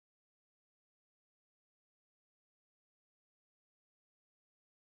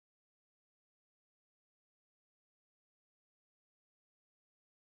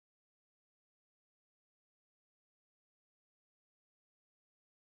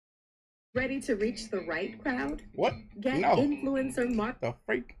Ready to reach the right crowd? What? Get No. influencer mark. The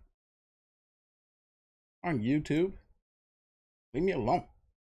freak? On YouTube? Leave me alone.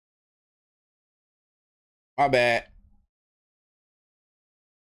 My bad.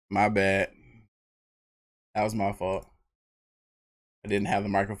 My bad. That was my fault. I didn't have the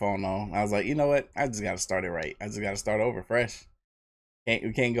microphone on. I was like, you know what? I just gotta start it right. I just gotta start over fresh.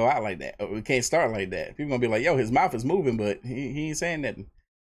 We can't go out like that. We can't start like that. People gonna be like, yo, his mouth is moving, but he ain't saying nothing.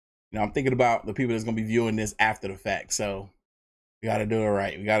 You know, I'm thinking about the people that's gonna be viewing this after the fact. So we gotta do it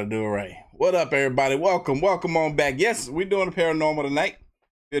right. We gotta do it right. What up, everybody? Welcome on back. Yes, we're doing the paranormal tonight.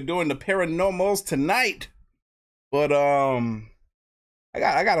 We're doing the paranormals tonight. But I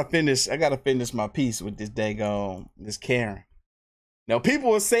gotta finish my piece with this daggone this Karen. Now people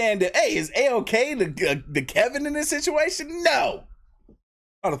were saying that, hey, is AOK the Kevin in this situation? No,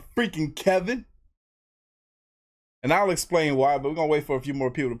 not a freaking Kevin. And I'll explain why, but we're gonna wait for a few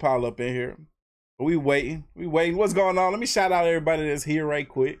more people to pile up in here. But we waiting. What's going on? Let me shout out everybody that's here right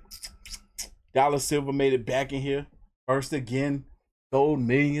quick. Dollar Silver made it back in here. First again. Gold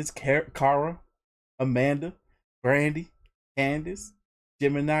Millions, Cara, Amanda, Brandy, Candace,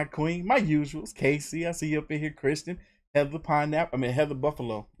 Gemini Queen, my usuals, Casey, I see you up in here, Christian, Heather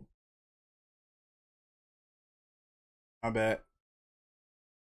Buffalo. My bad.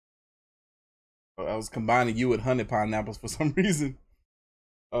 I was combining you with honey pineapples for some reason.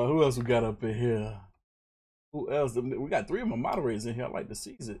 Who else we got up in here? Who else? We got 3 of my moderators in here. I like to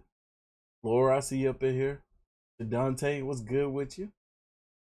seize it. Laura, I see you up in here. Dante, what's good with you?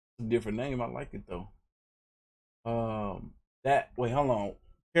 A different name. I like it though. Wait, hold on.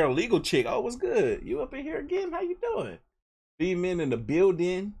 Paralegal chick. Oh, what's good? You up in here again? How you doing? B-men in the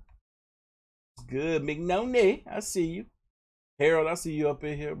building. It's good. McNoney, I see you. Harold, I see you up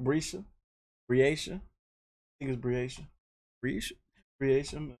in here. Breisha. I think it's Breisha.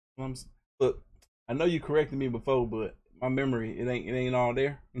 Look, I know you corrected me before, but my memory, it ain't all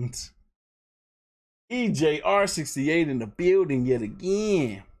there. EJR68 in the building yet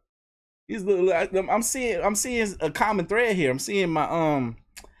again. These little, I'm seeing a common thread here. I'm seeing my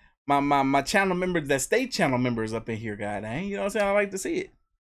my channel members, that state channel members up in here, god dang. You know what I'm saying? I like to see it.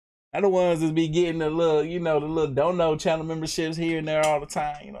 I'm the ones that be getting the little, the little don't-know channel memberships here and there all the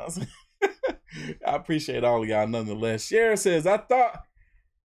time. You know what I'm saying? I appreciate all of y'all nonetheless. Sharon says, I thought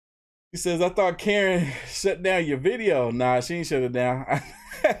Karen shut down your video. Nah, she ain't shut it down.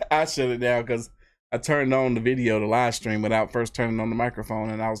 I shut it down because I turned on the video, the live stream, without first turning on the microphone,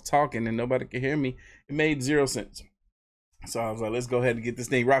 and I was talking and nobody could hear me. It made 0 sense. So I was like, let's go ahead and get this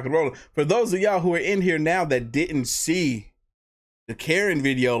thing rock and rolling. For those of y'all who are in here now that didn't see the Karen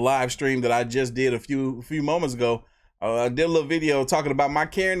video live stream that I just did a few moments ago, I did a little video talking about my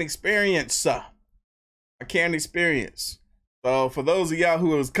Karen experience. So for those of y'all who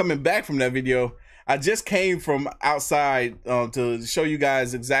was coming back from that video, I just came from outside to show you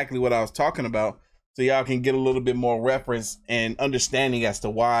guys exactly what I was talking about, so y'all can get a little bit more reference and understanding as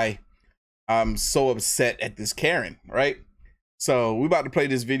to why I'm so upset at this Karen, right? So we about to play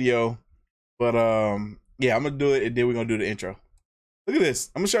this video, but yeah, I'm gonna do it and then we're gonna do the intro. Look at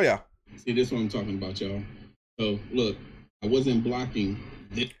this. I'm gonna show y'all. See, this is what I'm talking about, y'all. So look, I wasn't blocking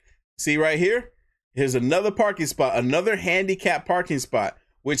this. See right here? Here's another parking spot, another handicap parking spot,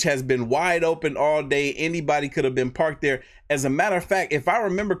 which has been wide open all day. Anybody could have been parked there. As a matter of fact, if I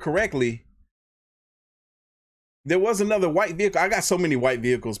remember correctly, there was another white vehicle. I got so many white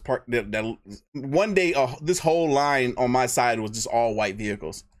vehicles parked that one day this whole line on my side was just all white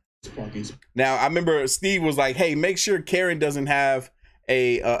vehicles. Now I remember Steve was like, "Hey, make sure Karen doesn't have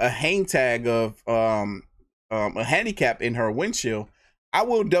a hang tag of a handicap in her windshield." I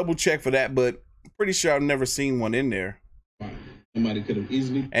will double check for that, but I'm pretty sure I've never seen one in there. Somebody could have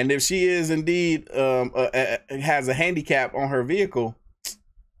easily. And if she is indeed has a handicap on her vehicle,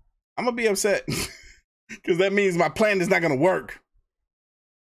 I'm gonna be upset. Because that means my plan is not going to work.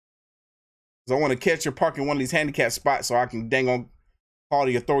 So I want to catch her parking one of these handicap spots so I can dang on call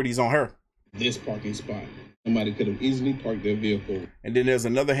the authorities on her. This parking spot, somebody could have easily parked their vehicle. And then there's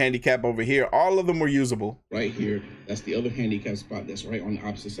another handicap over here. All of them were usable. Right here, that's the other handicap spot that's right on the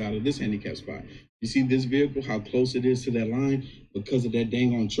opposite side of this handicap spot. You see this vehicle, how close it is to that line because of that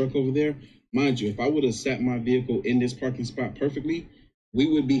dang on truck over there? Mind you, if I would have sat my vehicle in this parking spot perfectly, we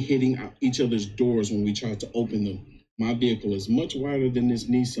would be hitting each other's doors when we tried to open them. My vehicle is much wider than this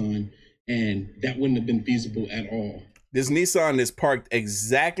Nissan, and that wouldn't have been feasible at all. This Nissan is parked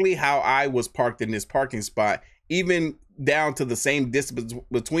exactly how I was parked in this parking spot, even down to the same distance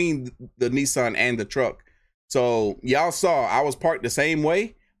between the Nissan and the truck. So y'all saw I was parked the same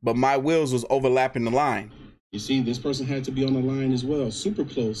way, but my wheels was overlapping the line. You see, this person had to be on the line as well, super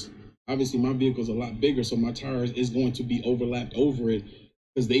close. Obviously, my vehicle's a lot bigger, so my tires is going to be overlapped over it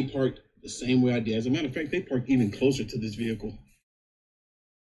because they parked the same way I did. As a matter of fact, they parked even closer to this vehicle.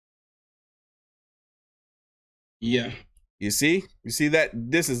 Yeah. You see that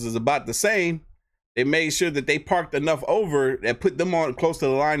distance is about the same. They made sure that they parked enough over that put them on close to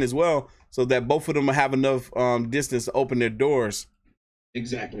the line as well, so that both of them will have enough distance to open their doors.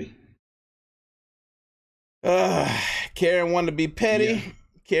 Exactly. Karen wanted to be petty. Yeah.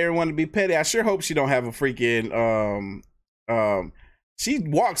 Karen wanted to be petty. I sure hope she don't have a freaking she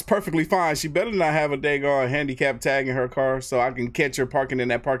walks perfectly fine. She better not have a daggone handicap tag in her car so I can catch her parking in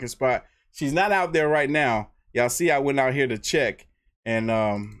that parking spot. She's not out there right now. Y'all see I went out here to check. And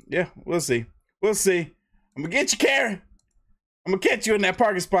yeah, we'll see. We'll see. I'm gonna get you, Karen. I'm gonna catch you in that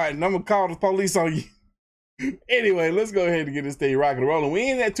parking spot and I'm gonna call the police on you. Anyway, let's go ahead and get this thing rocking and rolling. We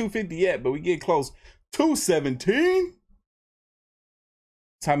ain't at 250 yet, but we get close. 217.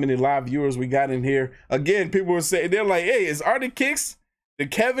 That's how many live viewers we got in here. Again, people were saying, they're like, hey, is Artofkickz the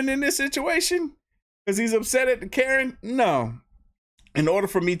Kevin in this situation? Because he's upset at the Karen? No. In order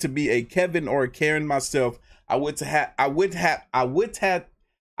for me to be a Kevin or a Karen myself, I would have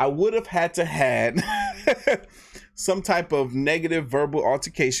had to had some type of negative verbal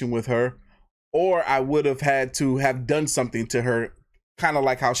altercation with her, or I would have had to have done something to her, kind of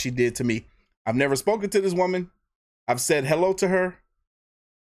like how she did to me. I've never spoken to this woman. I've said hello to her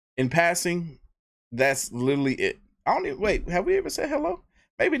in passing. That's literally it. I don't even, wait, have we ever said hello?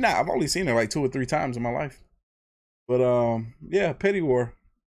 Maybe not. I've only seen her like 2 or 3 times in my life. But yeah, petty war.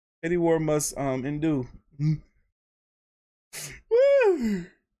 Petty war must endure. Woo!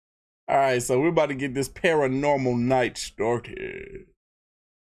 All right, so we're about to get this paranormal night started.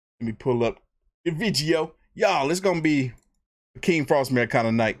 Let me pull up the video. Y'all, it's gonna be a King Frostmare kind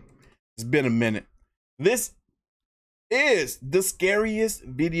of night. It's been a minute. This is the scariest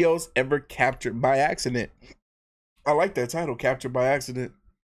videos ever captured by accident. I like that title, Captured by Accident.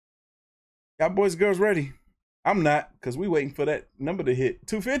 Y'all boys and girls ready? I'm not, because we waiting for that number to hit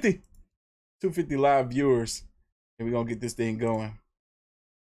 250. 250 live viewers. And we're going to get this thing going.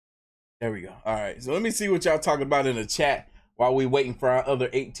 There we go. All right. So let me see what y'all talking about in the chat while we waiting for our other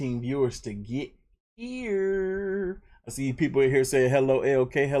 18 viewers to get here. I see people in here saying hello,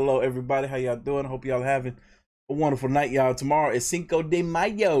 AOK. Hello, everybody. How y'all doing? I hope y'all having a wonderful night, y'all. Tomorrow is Cinco de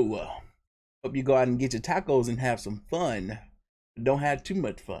Mayo. Hope you go out and get your tacos and have some fun. Don't have too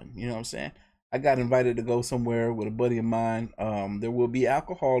much fun. You know what I'm saying? I got invited to go somewhere with a buddy of mine. There will be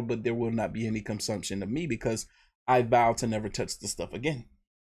alcohol, but there will not be any consumption of me because I vow to never touch the stuff again.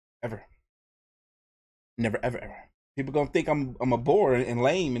 Ever. Never, ever, ever. People gonna think I'm a bore and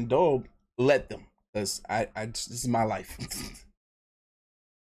lame and dull. Let them. Because this is my life.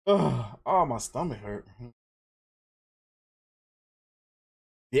 Oh, my stomach hurt.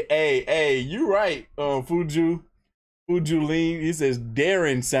 Yeah, hey, you right, Fuju Lean. He says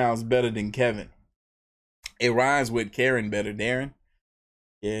Darren sounds better than Kevin. It rhymes with Karen better, Darren.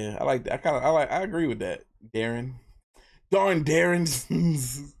 Yeah, I like that. I agree with that, Darren. Darn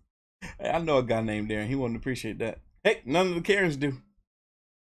Darren. Hey, I know a guy named Darren. He wouldn't appreciate that. Hey, none of the Karens do.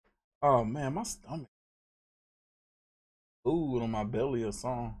 Oh man, my stomach. Ooh, on my belly a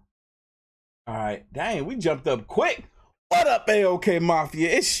song. All right, dang, we jumped up quick. What up, AOK Mafia?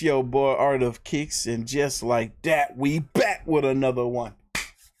 It's your boy Artofkickz, and just like that, we back with another one.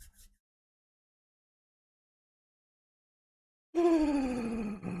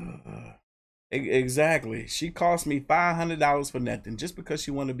 Exactly. She cost me $500 for nothing just because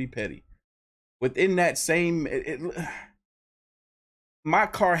she wanted to be petty. Within that same, my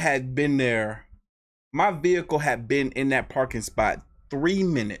car had been there. My vehicle had been in that parking spot 3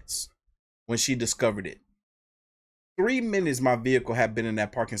 minutes when she discovered it. 3 minutes my vehicle had been in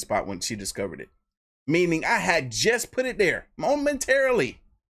that parking spot when she discovered it. Meaning I had just put it there momentarily.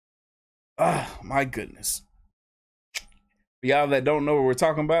 Oh, my goodness. For y'all that don't know what we're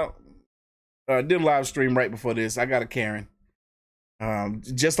talking about, did a live stream right before this. I got a Karen.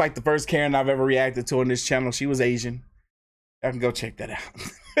 Just like the first Karen I've ever reacted to on this channel. She was Asian. I can go check that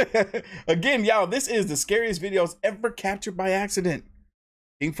out. Again, y'all, this is the scariest videos ever captured by accident.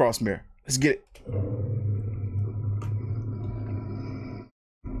 King Frostmare. Let's get it.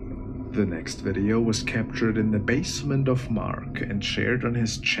 The next video was captured in the basement of Mark and shared on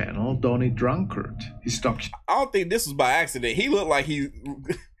his channel, Donnie Drunkard. I don't think this was by accident. He looked like he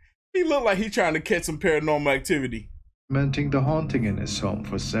looked like he's trying to catch some paranormal activity. Documenting the haunting in his home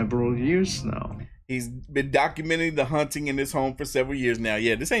for several years now. He's been documenting the hunting in his home for several years now.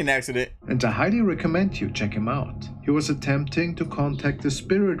 Yeah, this ain't an accident. And I highly recommend you check him out. He was attempting to contact the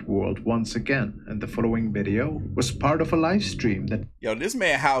spirit world once again, and the following video was part of a live stream that this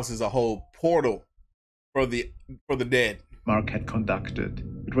man's house is a whole portal for the dead. Mark had conducted.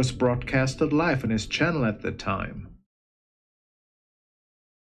 It was broadcasted live on his channel at the time.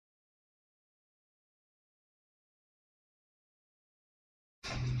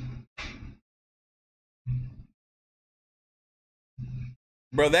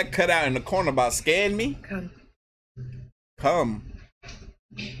 Bro, that cutout in the corner about scared me. Come.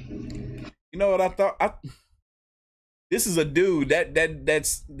 You know what I thought? This is a dude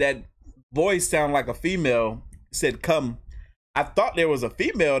that voice sound like a female. Said come. I thought there was a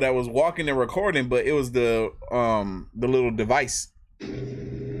female that was walking and recording, but it was the little device.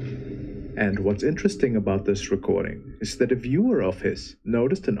 And what's interesting about this recording is that a viewer of his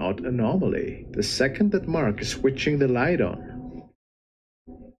noticed an odd anomaly the second that Mark is switching the light on.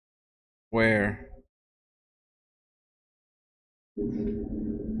 Where? Damn,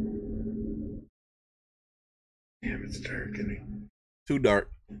 it's dark, isn't it? Too dark.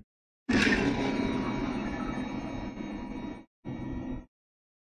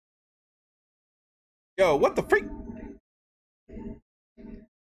 Yo, what the freak?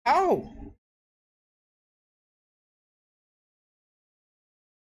 Ow!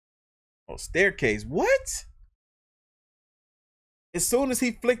 Oh, staircase. What? As soon as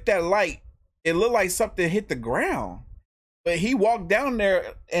he flicked that light, it looked like something hit the ground. But he walked down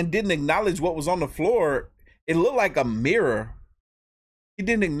there and didn't acknowledge what was on the floor. It looked like a mirror. He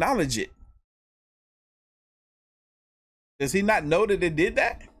didn't acknowledge it. Does he not know that it did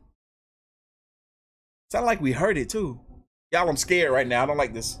that? Sound like we heard it too. Y'all, I'm scared right now. I don't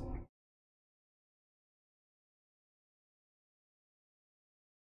like this.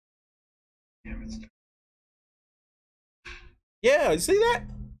 Yeah, you see that?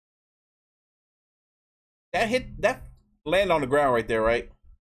 That landed on the ground right there, right?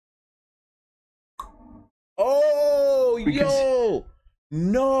 Oh, yo,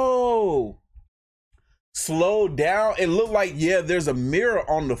 no. Slow down. It looked like, yeah, there's a mirror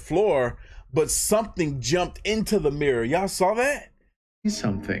on the floor, but something jumped into the mirror. Y'all saw that?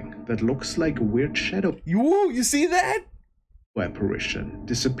 Something that looks like a weird shadow. You see that? Apparition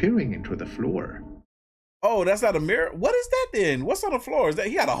disappearing into the floor. Oh, that's not a mirror? What is that then? What's on the floor? Is that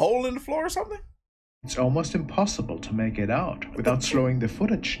he had a hole in the floor or something? It's almost impossible to make it out without slowing the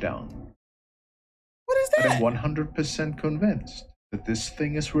footage down. What is that? But I'm 100% convinced that this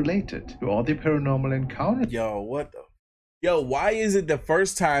thing is related to all the paranormal encounters. Yo, what the? Yo, why is it the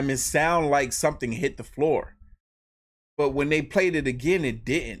first time it sound like something hit the floor? But when they played it again, it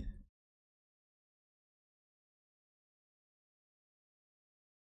didn't.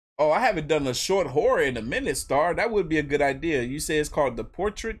 Oh, I haven't done a short horror in a minute, Star. That would be a good idea. You say it's called The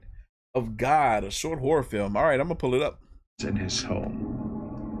Portrait of God, a short horror film. All right, I'm gonna pull it up. In his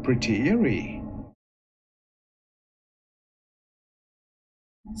home. Pretty eerie.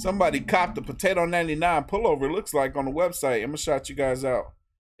 Somebody copped the Potato 99 pullover, it looks like, on the website. I'm gonna shout you guys out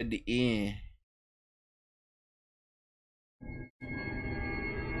at the end.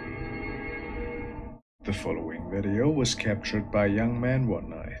 The following video was captured by a young man one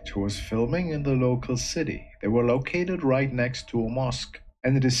night who was filming in the local city. They were located right next to a mosque,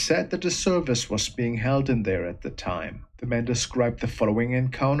 and it is said that a service was being held in there at the time. The man described the following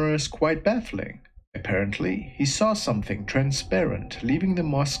encounter as quite baffling. Apparently, he saw something transparent leaving the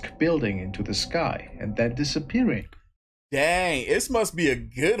mosque building into the sky and then disappearing. Dang, this must be a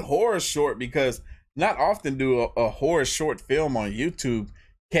good horror short, because not often do a horror short film on YouTube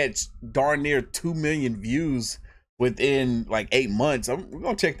catch darn near 2 million views within like 8 months. We're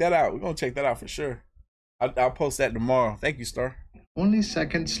gonna check that out. We're gonna check that out for sure. I'll post that tomorrow. Thank you, Star. Only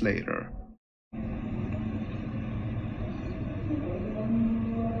seconds later.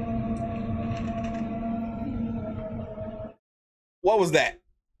 What was that?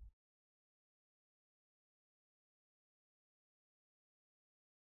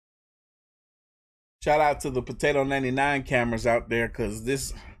 Shout out to the Potato 99 cameras out there, because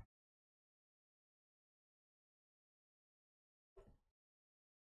this...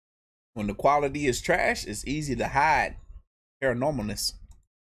 when the quality is trash, it's easy to hide paranormalness.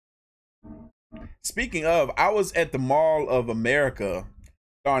 Speaking of, I was at the Mall of America.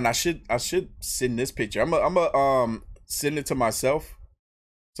 Darn, I should send this picture. I'm gonna send it to myself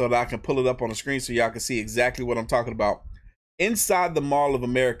so that I can pull it up on the screen so y'all can see exactly what I'm talking about. Inside the Mall of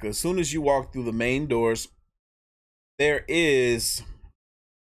America, as soon as you walk through the main doors, there is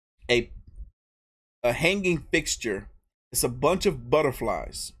a hanging fixture. It's a bunch of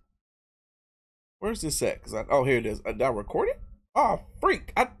butterflies. Where's this at? Oh, here it is. Did I record it? Oh,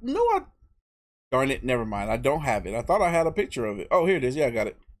 freak. I know I... Darn it, never mind. I don't have it. I thought I had a picture of it. Oh, here it is. Yeah, I got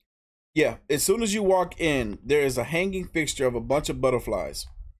it. Yeah, as soon as you walk in, there is a hanging fixture of a bunch of butterflies.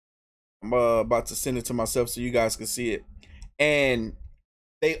 I'm about to send it to myself so you guys can see it. And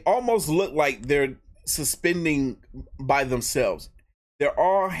they almost look like they're suspending by themselves. They're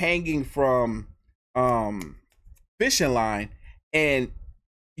all hanging from fishing line, and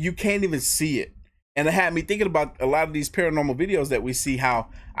you can't even see it. And it had me thinking about a lot of these paranormal videos that we see, how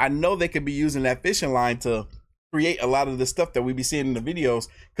I know they could be using that fishing line to create a lot of the stuff that we be seeing in the videos,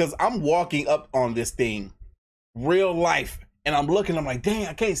 because I'm walking up on this thing real life and I'm looking, I'm like, dang,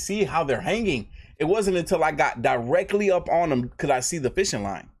 I can't see how they're hanging. It wasn't until I got directly up on them could I see the fishing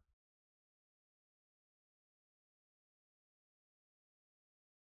line.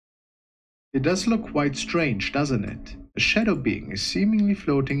 It does look quite strange, doesn't it? A shadow being is seemingly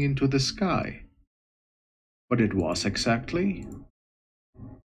floating into the sky. What it was exactly?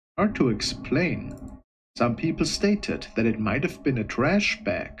 Hard to explain. Some people stated that it might have been a trash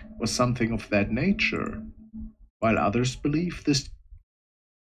bag or something of that nature, while others believe this.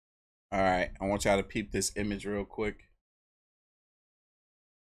 All right, I want y'all to peep this image real quick.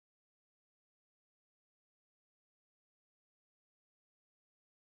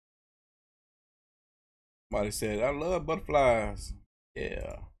 Somebody said, I love butterflies.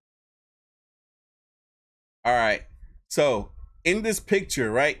 Yeah. All right, so in this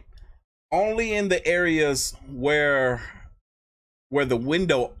picture, right, only in the areas where the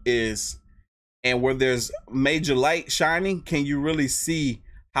window is and where there's major light shining can you really see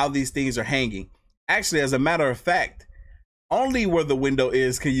how these things are hanging. Actually, as a matter of fact, only where the window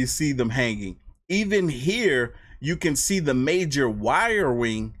is can you see them hanging. Even here, you can see the major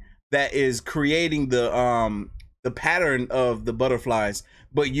wiring that is creating the pattern of the butterflies,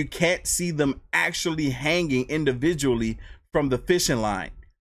 but you can't see them actually hanging individually from the fishing line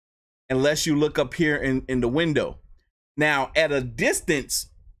unless you look up here in the window. Now, at a distance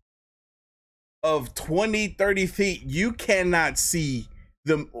of 20-30 feet, you cannot see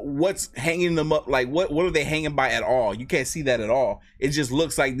them, what's hanging them up, like what are they hanging by at all. You can't see that at all. It just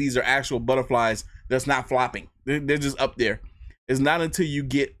looks like these are actual butterflies that's not flopping. They're just up there. It's not until you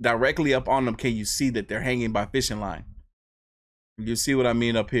get directly up on them can you see that they're hanging by fishing line. You see what I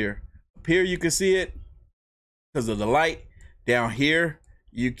mean up here? Up here you can see it because of the light. Down here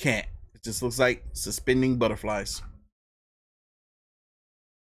you can't. It just looks like suspending butterflies.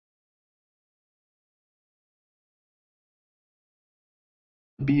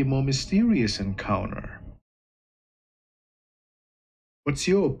 Be a more mysterious encounter. What's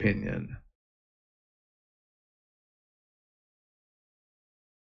your opinion?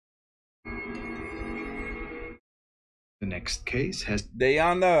 The next case has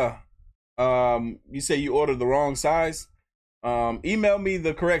Dayana, you say you ordered the wrong size. Email me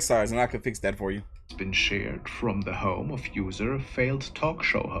the correct size and I can fix that for you. been shared from the home of user failed talk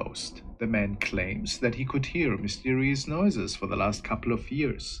show host. The man claims that he could hear mysterious noises for the last couple of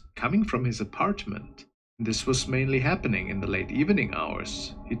years, coming from his apartment. This was mainly happening in the late evening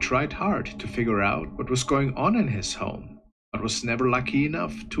hours. He tried hard to figure out what was going on in his home, but was never lucky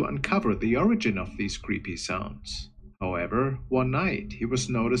enough to uncover the origin of these creepy sounds. However, one night he was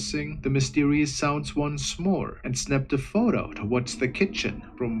noticing the mysterious sounds once more and snapped a photo towards the kitchen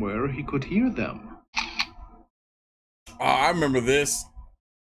from where he could hear them. Oh, I remember this.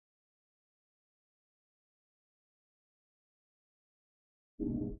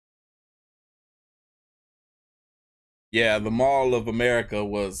 Yeah, the Mall of America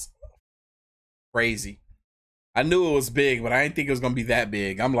was crazy. I knew it was big, but I didn't think it was gonna be that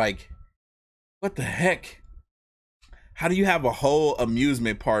big. I'm like, what the heck? How do you have a whole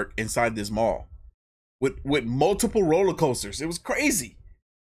amusement park inside this mall with multiple roller coasters? It was crazy.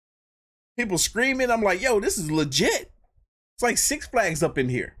 People screaming. I'm like, yo, this is legit. It's like Six Flags up in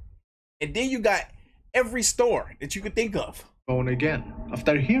here. And then you got every store that you could think of. Phone again,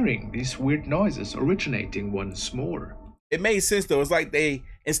 after hearing these weird noises originating once more. It made sense though. It's like they,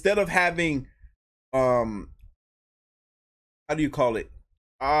 instead of having, how do you call it?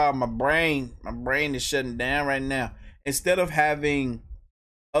 My brain is shutting down right now. Instead of having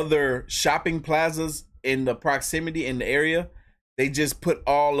other shopping plazas in the proximity in the area, they just put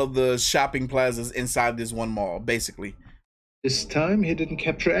all of the shopping plazas inside this one mall, basically. This time he didn't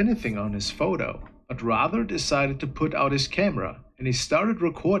capture anything on his photo, but rather decided to put out his camera, and he started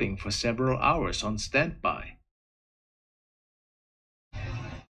recording for several hours on standby.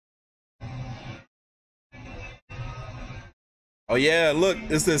 Oh yeah, look,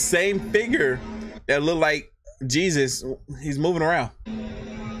 it's the same figure that looked like Jesus. He's moving around.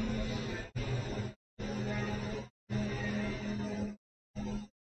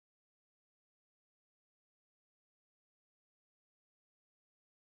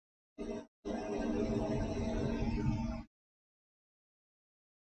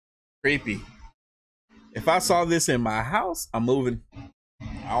 Creepy. If I saw this in my house, I'm moving.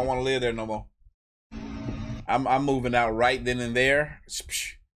 I don't want to live there no more. I'm moving out right then and there.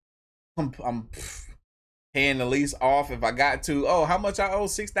 I'm paying the lease off if I got to. Oh, how much I owe?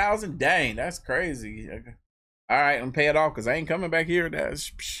 $6,000. Dang, that's crazy. All right, I'm pay it off because I ain't coming back here.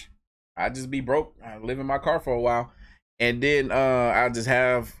 I just be broke. I live in my car for a while, and then I'll just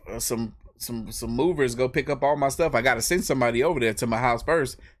have some movers go pick up all my stuff. I got to send somebody over there to my house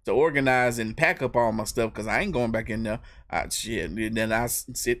first to organize and pack up all my stuff because I ain't going back in there. Shit. Then I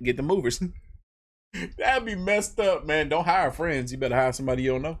get the movers. That'd be messed up, man. Don't hire friends. You better hire somebody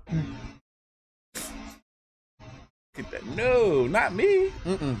you don't know. Get that. No, not me.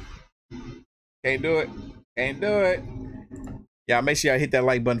 Can't do it. Can't do it. Y'all make sure y'all hit that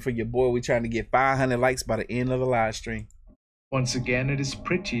like button for your boy. We trying to get 500 likes by the end of the live stream. Once again, it is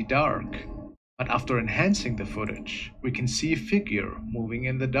pretty dark, but after enhancing the footage, we can see a figure moving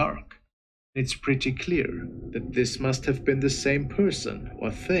in the dark. It's pretty clear that this must have been the same person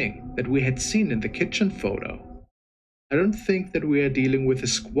or thing that we had seen in the kitchen photo. I don't think that we are dealing with a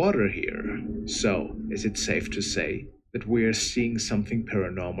squatter here, so is it safe to say that we are seeing something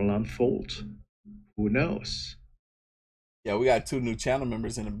paranormal unfold? Who knows? Yeah, we got 2 new channel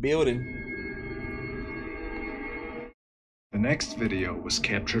members in the building. The next video was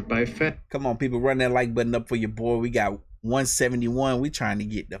captured by Come on, people, run that like button up for your boy. We got 171. We trying to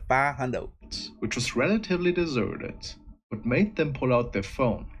get to 500. Which was relatively deserted. What made them pull out their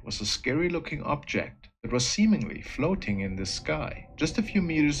phone was a scary-looking object that was seemingly floating in the sky, just a few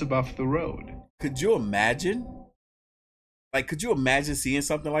meters above the road. Could you imagine? Like, could you imagine seeing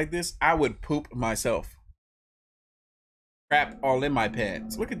something like this? I would poop myself. Crap all in my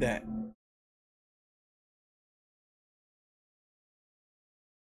pants. Look at that.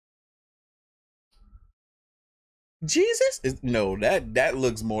 Jesus? No, that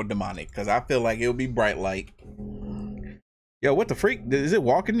looks more demonic because I feel like it'll be bright light. Yo, what the freak? Is it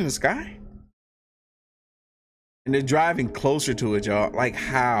walking in the sky? And they're driving closer to it, y'all. Like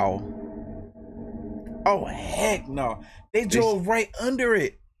how? Oh, heck no. They drove right under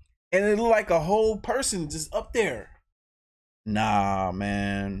it. And it looked like a whole person just up there. Nah,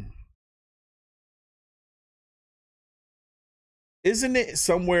 man. Isn't it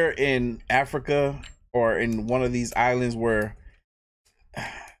somewhere in Africa or in one of these islands where,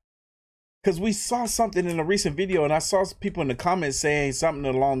 because we saw something in a recent video and I saw people in the comments saying something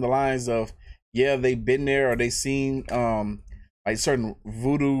along the lines of, yeah, they've been there or they seen like certain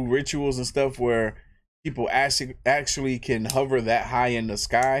voodoo rituals and stuff where people actually can hover that high in the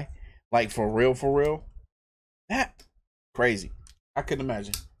sky, like for real. That crazy. I couldn't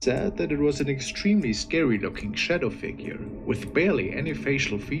imagine. Said that it was an extremely scary looking shadow figure with barely any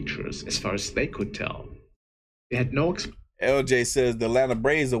facial features as far as they could tell. They had no LJ says the Atlanta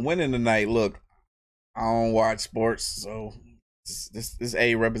Braves are winning tonight. Look, I don't watch sports, so this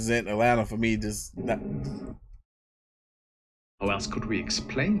A represent Atlanta for me. Just not. How else could we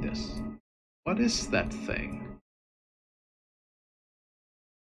explain this? What is that thing?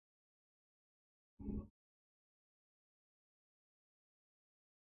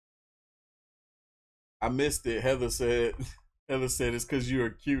 I missed it. Heather said it's because you're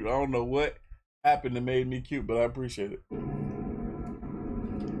cute. I don't know what happened that made me cute, but I appreciate it.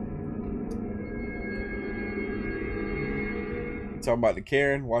 Talking about the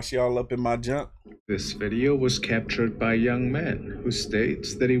Karen, while she all up in my junk. This video was captured by a young man who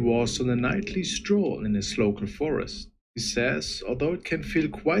states that he was on a nightly stroll in his local forest. He says, although it can feel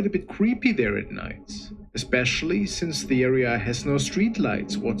quite a bit creepy there at nights, especially since the area has no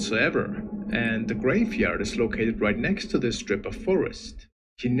streetlights whatsoever, and the graveyard is located right next to this strip of forest.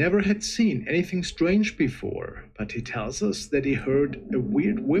 He never had seen anything strange before, but he tells us that he heard a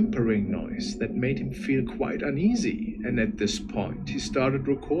weird whimpering noise that made him feel quite uneasy, and at this point he started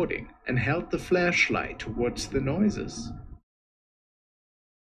recording and held the flashlight towards the noises.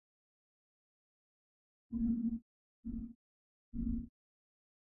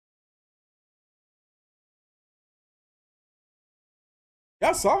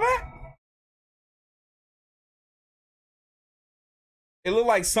 Y'all saw that? It looked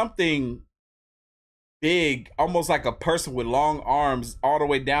like something big, almost like a person with long arms all the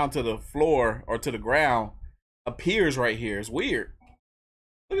way down to the floor or to the ground appears right here. It's weird.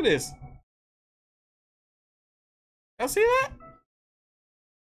 Look at this. Y'all see that?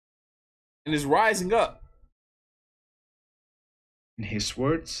 And it's rising up. In his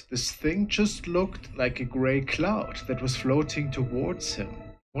words, this thing just looked like a gray cloud that was floating towards him.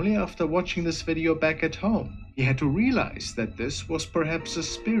 Only after watching this video back at home, he had to realize that this was perhaps a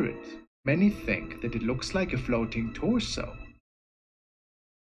spirit. Many think that it looks like a floating torso.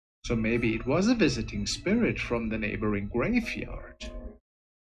 So maybe it was a visiting spirit from the neighboring graveyard.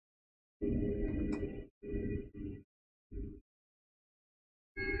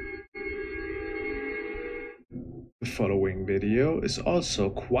 The following video is also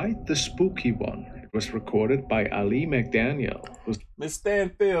quite the spooky one. It was recorded by Ali McDaniel. Miss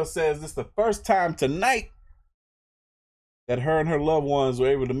Stanfield says this is the first time tonight that her and her loved ones were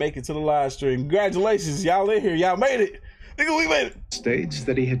able to make it to the live stream. Congratulations, y'all in here. Y'all made it. Nigga, we made it. States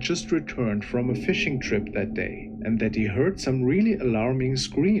that he had just returned from a fishing trip that day and that he heard some really alarming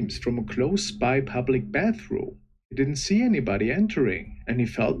screams from a close-by public bathroom. He didn't see anybody entering, and he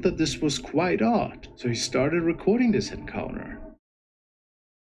felt that this was quite odd, so he started recording this encounter.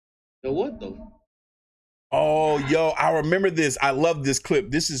 So what the? Oh, yo, I remember this. I love this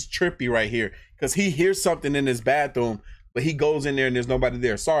clip. This is trippy right here because he hears something in his bathroom, but he goes in there and there's nobody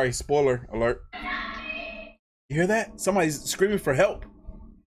there. Sorry, spoiler alert. You hear that? Somebody's screaming for help.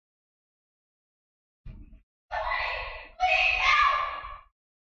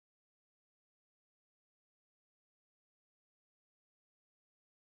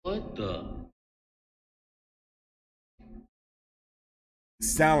 What the?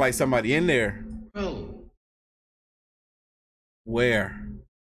 Sound like somebody in there. Bro, Where?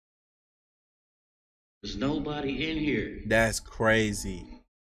 there's nobody in here. That's crazy.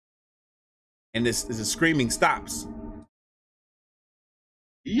 And this is a screaming stops.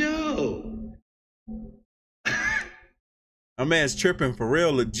 Yo! My man's tripping for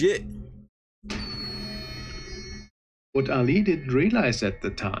real, legit. What Ali didn't realize at the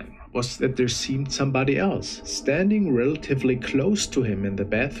time was that there seemed somebody else standing relatively close to him in the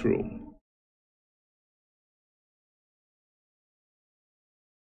bathroom.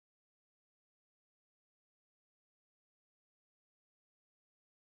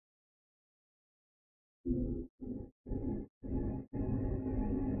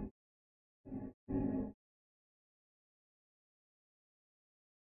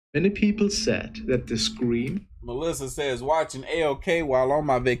 Many people said that the scream. Melissa says, watching AOK while on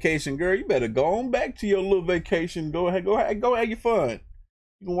my vacation. Girl, you better go on back to your little vacation. Go ahead, have your fun.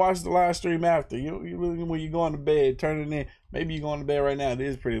 You can watch the live stream after. When you're going to bed, turn it in. Maybe you're going to bed right now. It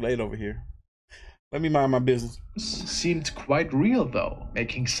is pretty late over here. Let me mind my business. Seemed quite real though,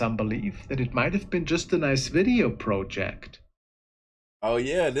 making some believe that it might have been just a nice video project. Oh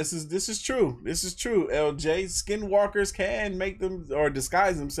yeah, this is true. This is true. LJ, skinwalkers can make them or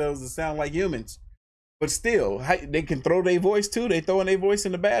disguise themselves to sound like humans, but still, they can throw their voice too. They throwing their voice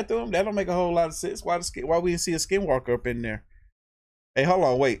in the bathroom. That don't make a whole lot of sense. Why we didn't see a skinwalker up in there? Hey, hold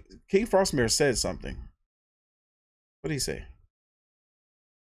on, wait. King Frostmere said something. What did he say?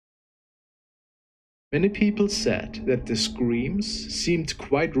 Many people said that the screams seemed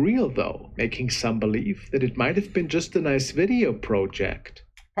quite real though, making some believe that it might have been just a nice video project.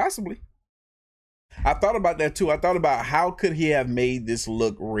 Possibly. I thought about that too. I thought about how could he have made this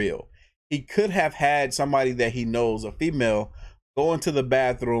look real? He could have had somebody that he knows, a female, go into the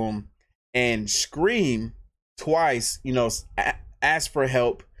bathroom and scream twice, ask for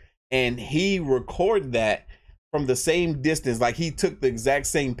help, and he recorded that from the same distance. Like he took the exact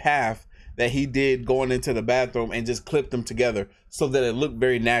same path that he did going into the bathroom and just clipped them together so that it looked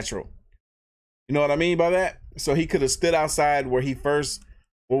very natural. You know what I mean by that? So he could have stood outside where we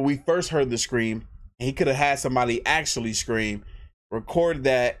first heard the scream, and he could have had somebody actually scream, record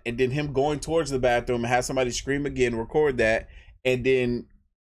that, and then him going towards the bathroom and have somebody scream again, record that, and then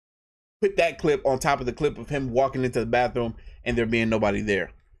put that clip on top of the clip of him walking into the bathroom and there being nobody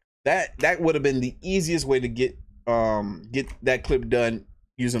there. That would have been the easiest way to get that clip done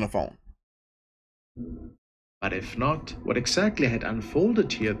using a phone. But if not, what exactly had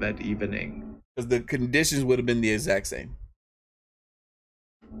unfolded here that evening? Because the conditions would have been the exact same.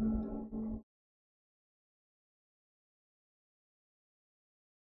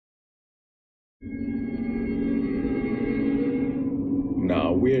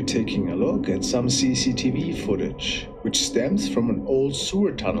 Now we're taking a look at some CCTV footage, which stems from an old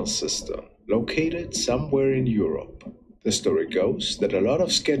sewer tunnel system located somewhere in Europe. The story goes that a lot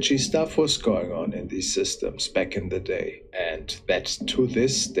of sketchy stuff was going on in these systems back in the day, and that to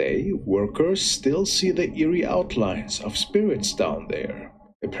this day, workers still see the eerie outlines of spirits down there.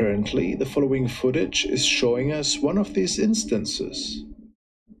 Apparently, the following footage is showing us one of these instances.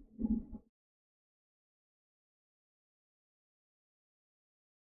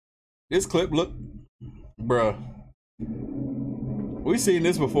 This clip, look, bruh, we've seen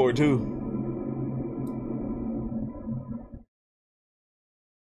this before too.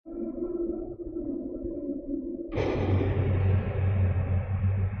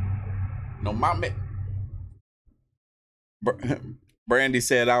 No, my man. Brandy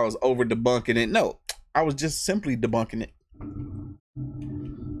said I was over debunking it. No, I was just simply debunking it.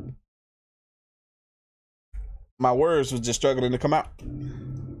 My words was just struggling to come out.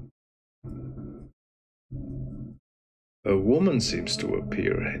 A woman seems to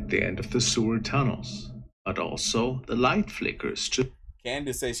appear at the end of the sewer tunnels, but also the light flickers.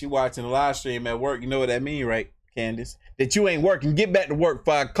 Candace says she watching the live stream at work. You know what that mean, right, Candace? That you ain't working. Get back to work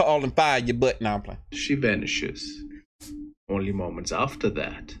before I call and fire your butt. Now I'm playing. She vanishes. Only moments after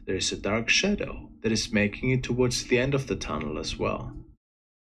that, there is a dark shadow that is making it towards the end of the tunnel as well.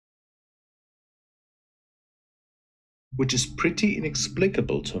 Which is pretty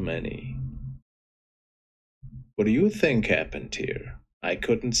inexplicable to many. What do you think happened here? I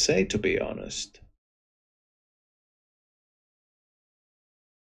couldn't say, to be honest.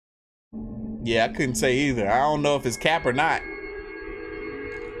 Yeah, I couldn't say either. I don't know if it's cap or not.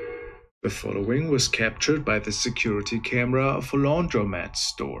 The following was captured by the security camera of a laundromat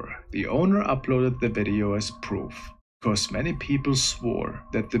store. The owner uploaded the video as proof, because many people swore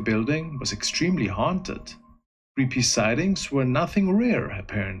that the building was extremely haunted. Creepy sightings were nothing rare,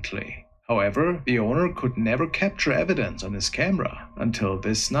 apparently. However, the owner could never capture evidence on his camera until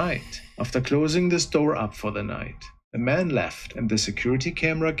this night. After closing the store up for the night, the man left and the security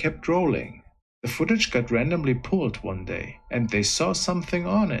camera kept rolling. The footage got randomly pulled one day, and they saw something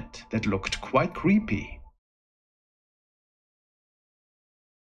on it that looked quite creepy.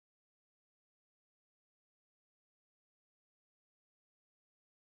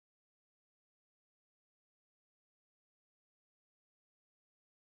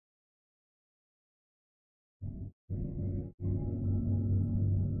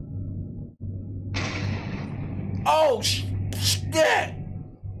 Oh, shit!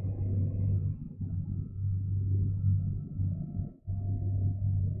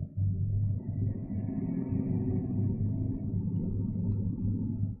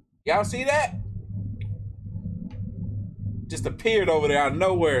 Y'all see that? Just appeared over there out of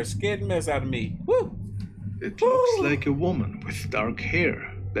nowhere, scared the mess out of me. Woo! It looks like a woman with dark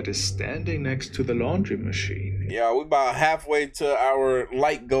hair that is standing next to the laundry machine. Yeah, we about halfway to our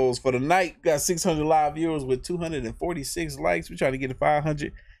like goals for the night. We got 600 live viewers with 246 likes. We're trying to get to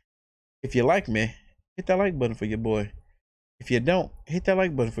 500. If you like me, hit that like button for your boy. If you don't, hit that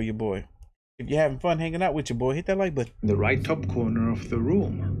like button for your boy. If you're having fun hanging out with your boy, hit that like button. In the right top corner of the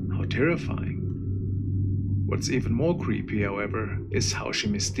room. How terrifying. What's even more creepy, however, is how she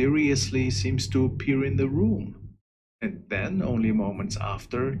mysteriously seems to appear in the room, and then only moments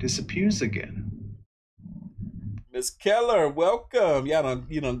after disappears again. Miss Keller, welcome. Y'all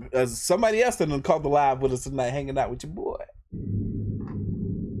done, somebody else done called the live with us tonight, hanging out with your boy.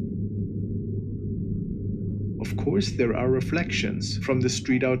 Of course, there are reflections from the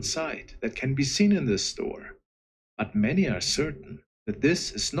street outside that can be seen in this store, but many are certain that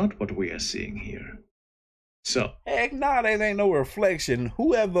this is not what we are seeing here. So, heck nah, that ain't no reflection.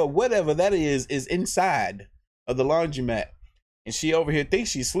 Whoever, whatever that is inside of the laundromat. And she over here thinks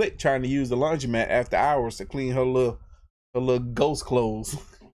she's slick trying to use the laundromat after hours to clean her little ghost clothes.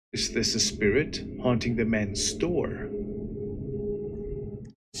 Is this a spirit haunting the men's store?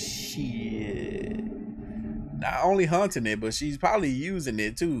 Shit. Not only haunting it, but she's probably using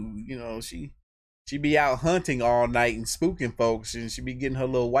it too. You know, she be out hunting all night and spooking folks, and she be getting her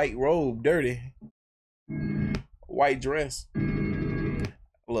little white robe dirty. White dress.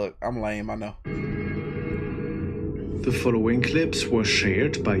 Look, I'm lame, I know. The following clips were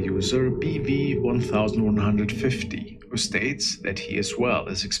shared by user BV1150, who states that he as well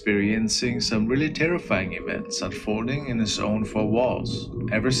is experiencing some really terrifying events unfolding in his own four walls.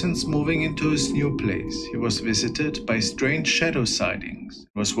 Ever since moving into his new place, he was visited by strange shadow sightings.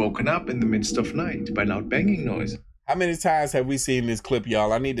 He was woken up in the midst of night by loud banging noises. How many times have we seen this clip,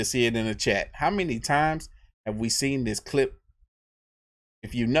 y'all? I need to see it in the chat. How many times have we seen this clip?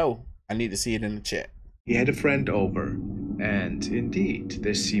 If you know, I need to see it in the chat. He had a friend over, and indeed,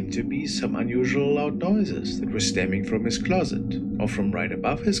 there seemed to be some unusual loud noises that were stemming from his closet, or from right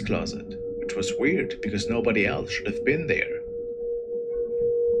above his closet, which was weird because nobody else should have been there.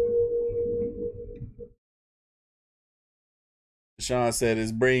 Sean said,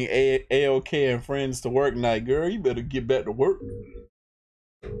 "It's bring AOK and friends to work night, girl. You better get back to work.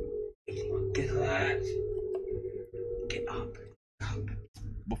 Get up. Get up.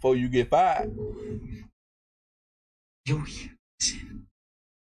 Before you get fired." You listen.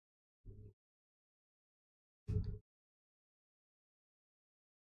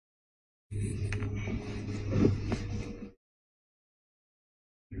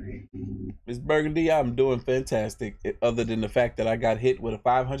 Miss Burgundy, I'm doing fantastic. Other than the fact that I got hit with a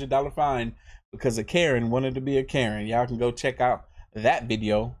 $500 fine because a Karen wanted to be a Karen. Y'all can go check out that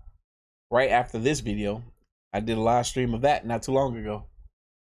video right after this video. I did a live stream of that not too long ago.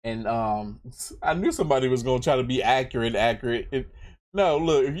 And I knew somebody was gonna try to be accurate. No,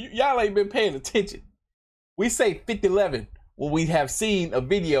 look, if y'all ain't been paying attention, we say 5011 when we have seen a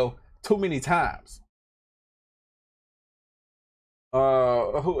video too many times.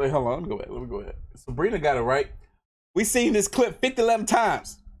 Hold on, let me go ahead. Sabrina got it right. We seen this clip 5011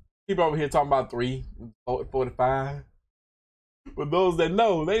 times. People over here talking about 3:45. But those that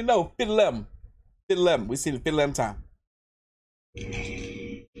know, they know 5011. 5011. We seen it 5011 times.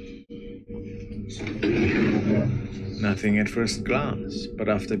 Nothing at first glance, but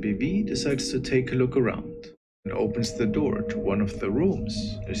after BB decides to take a look around and opens the door to one of the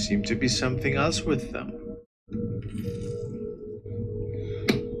rooms, there seemed to be something else with them.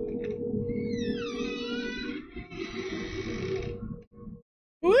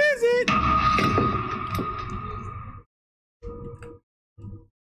 Who is it?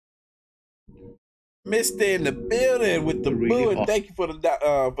 Mister in the building with the Really boo, and awesome. thank you for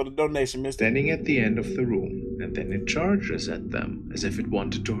the donation, Mister. Standing at the end of the room, and then it charges at them as if it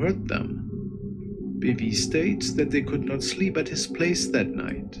wanted to hurt them. BB states that they could not sleep at his place that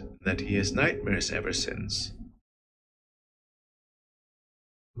night, and that he has nightmares ever since.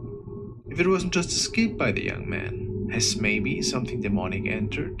 If it wasn't just a skate by the young man, has maybe something demonic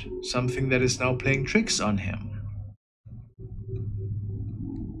entered, something that is now playing tricks on him?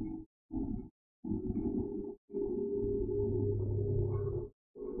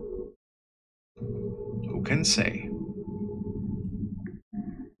 Who can say?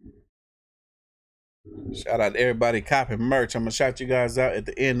 Shout out to everybody copying merch. I'm gonna shout you guys out at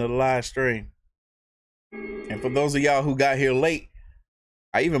the end of the live stream. And for those of y'all who got here late,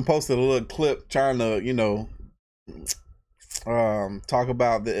 I even posted a little clip trying to, talk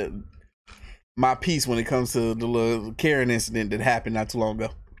about my piece when it comes to the little Karen incident that happened not too long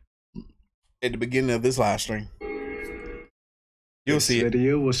ago. At the beginning of this live stream. You'll see it. This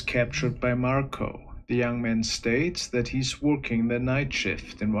video was captured by Marco. The young man states that he's working the night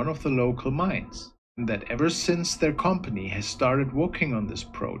shift in one of the local mines, and that ever since their company has started working on this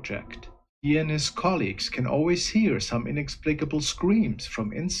project, he and his colleagues can always hear some inexplicable screams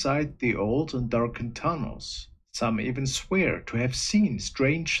from inside the old and darkened tunnels. Some even swear to have seen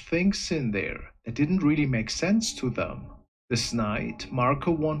strange things in there that didn't really make sense to them. This night,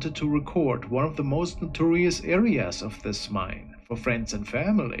 Marco wanted to record one of the most notorious areas of this mine for friends and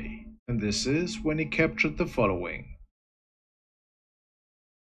family, and this is when he captured the following.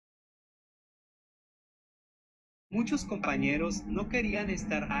 Muchos compañeros no querían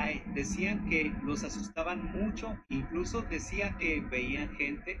estar ahí, decían que los asustaban mucho, incluso decían que veían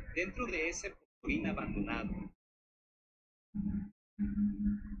gente dentro de ese polvorín abandonado.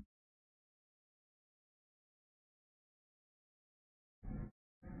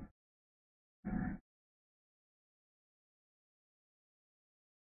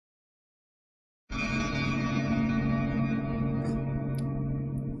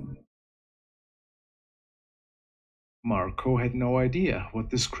 Marco had no idea what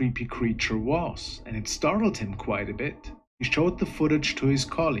this creepy creature was, and it startled him quite a bit. He showed the footage to his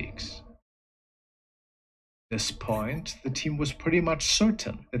colleagues. At this point, the team was pretty much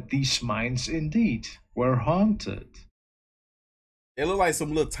certain that these mines indeed were haunted. They look like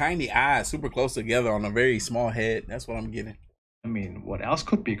some little tiny eyes super close together on a very small head. That's what I'm getting. I mean, what else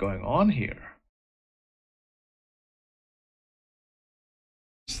could be going on here?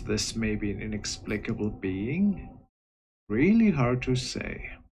 Is this maybe an inexplicable being? Really hard to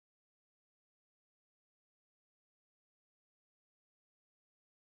say.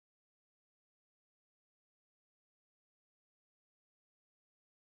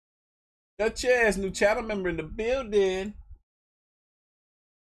 Duchess, new channel member in the building.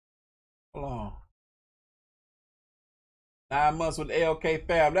 Hold on. 9 months with AOK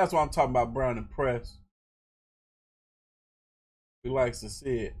fam. That's what I'm talking about, Brown and Press. He likes to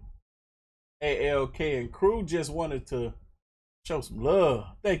see it. Hey, AOK and crew just wanted to show some love.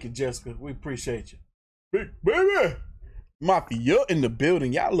 Thank you, Jessica. We appreciate you. Big baby. Mafia in the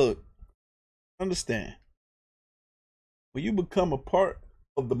building. Y'all look. Understand. When you become a part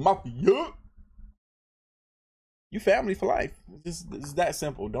of the Mafia, you family for life. It's that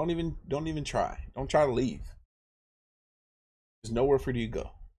simple. Don't even try. Don't try to leave. There's nowhere for you to go.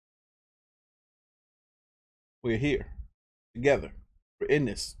 We're here together. We're in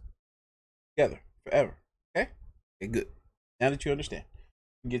this together forever. Okay? Okay, good. Now that you understand,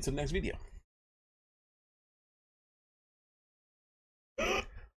 we can get to the next video. I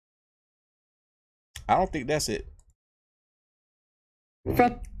don't think that's it.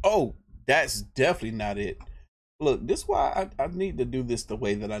 Oh, that's definitely not it. Look, this is why I need to do this the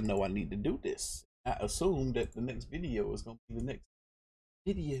way that I know I need to do this. I assume that the next video is going to be the next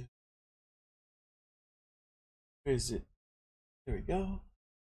video. Where is it? There we go.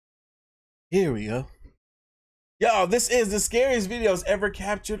 Here we go. Yo, this is the scariest videos ever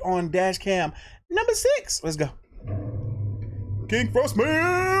captured on dash cam number 6. Let's go. King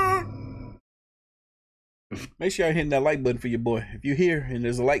Frostman. Make sure you're hitting that like button for your boy. If you're here and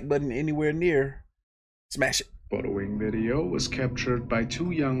there's a like button anywhere near, smash it. Following video was captured by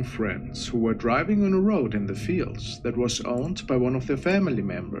 2 young friends who were driving on a road in the fields that was owned by one of their family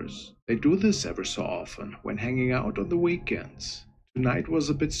members. They do this ever so often when hanging out on the weekends. Tonight was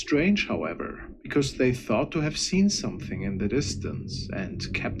a bit strange, however, because they thought to have seen something in the distance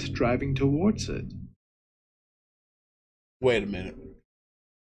and kept driving towards it. Wait a minute.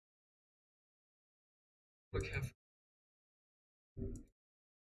 Look how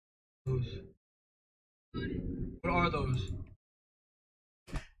those. What are those?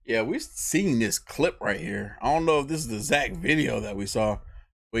 Yeah, we've seen this clip right here. I don't know if this is the exact video that we saw,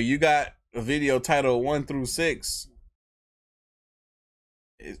 but you got a video titled 1 through 6.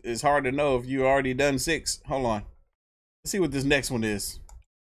 It's hard to know if you already done 6. Hold on. Let's see what this next one is.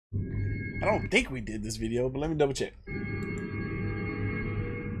 I don't think we did this video, but let me double check.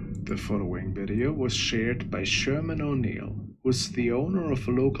 The following video was shared by Sherman O'Neill, who is the owner of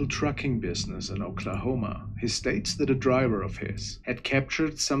a local trucking business in Oklahoma. He states that a driver of his had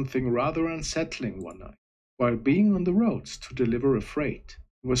captured something rather unsettling one night while being on the road to deliver a freight.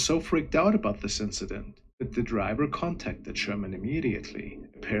 He was so freaked out about this incident that the driver contacted Sherman immediately.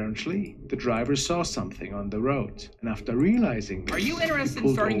 Apparently, the driver saw something on the road, and after realizing this, he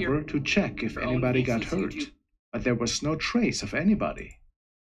pulled over to check if anybody got hurt. But there was no trace of anybody.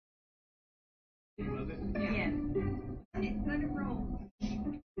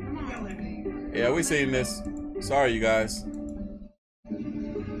 Yeah, we seen this. Sorry, you guys.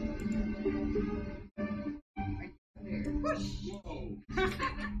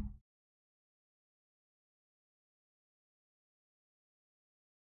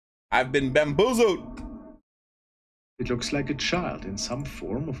 I've been bamboozled. It looks like a child in some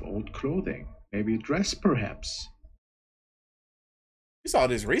form of old clothing. Maybe a dress, perhaps. We saw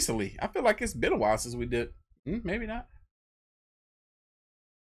this recently. I feel like it's been a while since we did. Maybe not.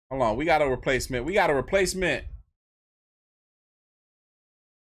 Hold on, we got a replacement. We got a replacement.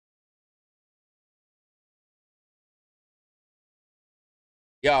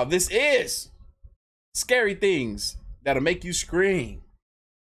 Y'all, this is scary things that'll make you scream.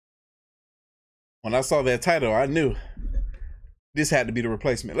 When I saw that title, I knew this had to be the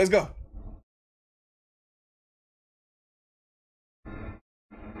replacement. Let's go.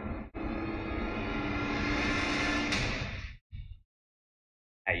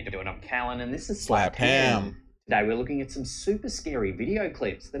 How you doing? I'm Callan and this is Slap Ham. Today we're looking at some super scary video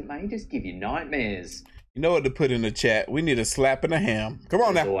clips that may just give you nightmares. You know what to put in the chat. We need a slap and a ham. Come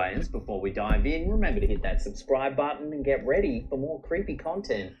on now. As always, before we dive in, remember to hit that subscribe button and get ready for more creepy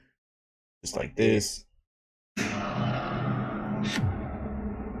content. Just like this.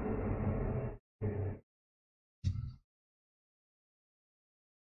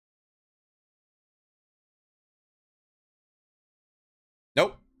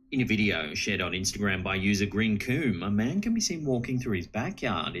 Nope. In a video shared on Instagram by user Green Coom, a man can be seen walking through his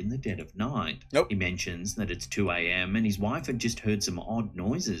backyard in the dead of night. Nope. He mentions that it's 2 a.m. and his wife had just heard some odd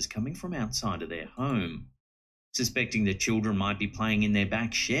noises coming from outside of their home. Suspecting that children might be playing in their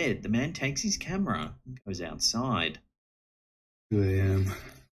back shed, the man takes his camera and goes outside. 2 a.m.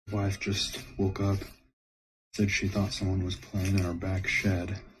 Wife just woke up. Said she thought someone was playing in our back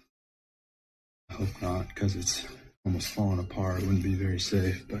shed. I hope not, because it's almost falling apart. It wouldn't be very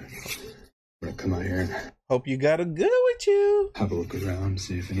safe, but I'm gonna come out here and Hope you got a good with you. have a look around,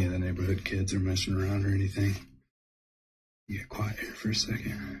 see if any of the neighborhood kids are messing around or anything. Get quiet here for a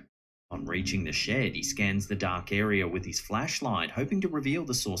second. On reaching the shed, he scans the dark area with his flashlight, hoping to reveal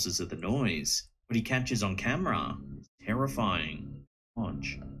the sources of the noise. What he catches on camera is terrifying.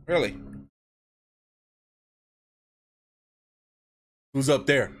 Watch. Really? Who's up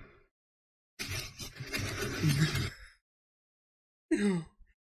there?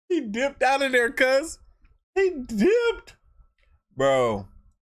 He dipped out of there, cuz. He dipped. Bro.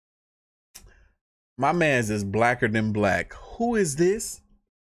 My man's is blacker than black. Who is this?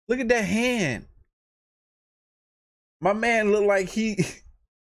 Look at that hand. My man look like he...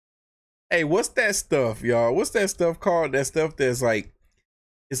 Hey, what's that stuff, y'all? What's that stuff called? That stuff that's like...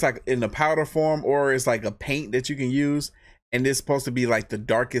 It's like in the powder form, or it's like a paint that you can use. And it's supposed to be like the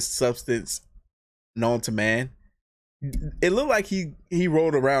darkest substance known to man. It looked like he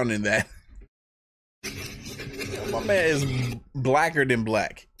rolled around in that. My man is blacker than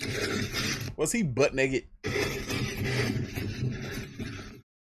black. Was he butt naked?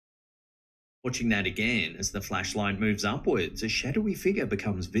 Watching that again, as the flashlight moves upwards, a shadowy figure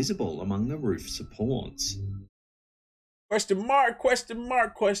becomes visible among the roof supports. Question mark, question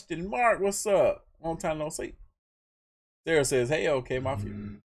mark, question mark. What's up? Long time no see. Sarah says, hey, okay, Mafia.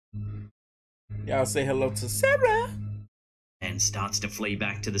 Y'all say hello to Sarah. And starts to flee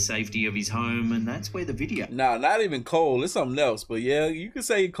back to the safety of his home, and that's where the video... Nah, not even coal. It's something else. But yeah, you could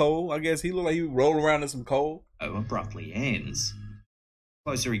say coal. I guess he looked like he rolled around in some coal. abruptly ends.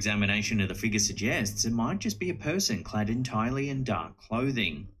 Closer examination of the figure suggests it might just be a person clad entirely in dark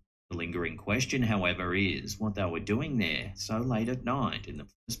clothing. The lingering question, however, is what they were doing there so late at night in the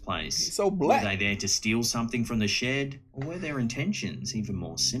first place. He's so black. Were they there to steal something from the shed, or were their intentions even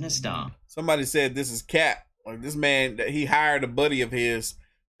more sinister? Somebody said this is Cap. Like this man, he hired a buddy of his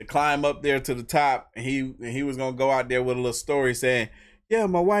to climb up there to the top, and he was gonna go out there with a little story saying, "Yeah,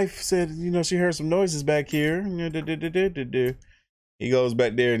 my wife said, she heard some noises back here." He goes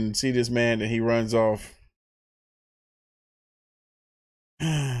back there and see this man, and he runs off.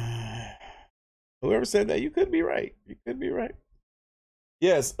 Whoever said that, you could be right. You could be right.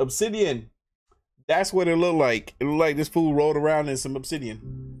 Yes, obsidian. That's what it looked like. It looked like this fool rolled around in some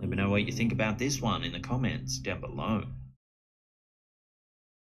obsidian. Let me know what you think about this one in the comments down below.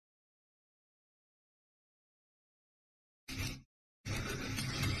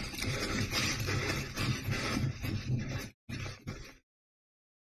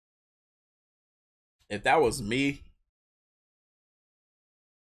 If that was me,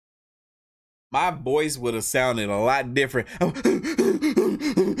 my voice would have sounded a lot different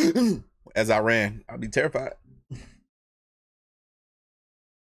as I ran. I'd be terrified.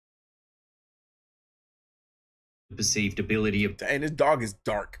 The perceived ability of Dang, this dog is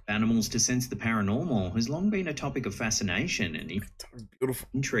dark. animals to sense the paranormal has long been a topic of fascination and Beautiful.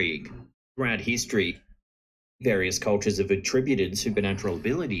 intrigue. Throughout history, various cultures have attributed supernatural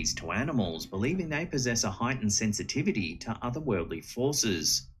abilities to animals, believing they possess a heightened sensitivity to otherworldly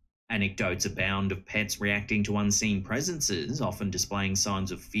forces. Anecdotes abound of pets reacting to unseen presences, often displaying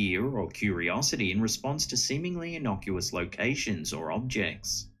signs of fear or curiosity in response to seemingly innocuous locations or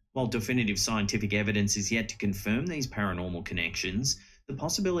objects. While definitive scientific evidence is yet to confirm these paranormal connections, the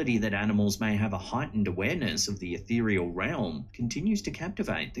possibility that animals may have a heightened awareness of the ethereal realm continues to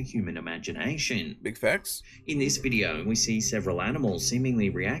captivate the human imagination. Big facts. In this video, we see several animals seemingly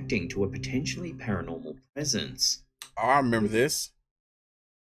reacting to a potentially paranormal presence. Oh, I remember this.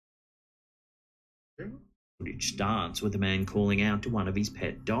 Footage starts with a man calling out to one of his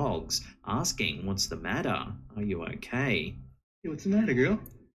pet dogs, asking, "What's the matter? Are you okay?" Hey, what's the matter, girl?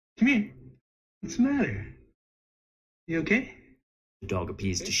 Come here. What's the matter? You okay? The dog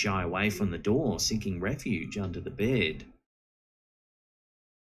appears to shy away from the door, seeking refuge under the bed.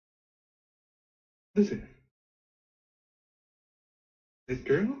 What is it? This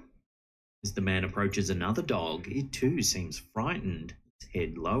girl? As the man approaches another dog, it too seems frightened, its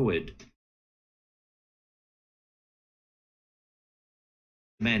head lowered.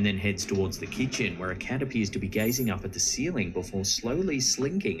 The man then heads towards the kitchen, where a cat appears to be gazing up at the ceiling before slowly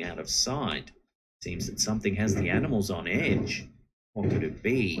slinking out of sight. Seems that something has the animals on edge. What could it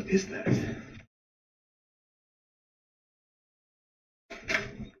be? What is that?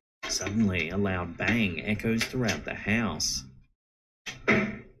 Suddenly, a loud bang echoes throughout the house.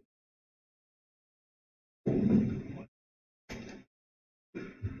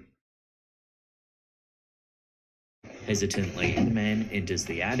 Hesitantly, the man enters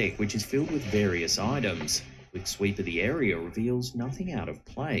the attic, which is filled with various items. A quick sweep of the area reveals nothing out of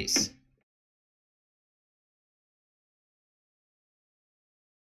place.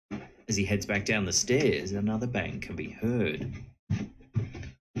 As he heads back down the stairs, another bang can be heard.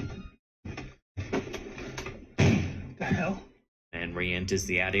 What the hell? Man re-enters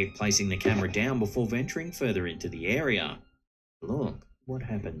the attic, placing the camera down before venturing further into the area. Look, what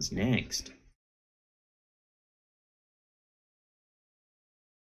happens next?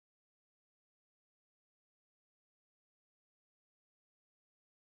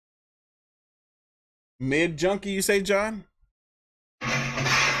 Mid junkie, you say, John?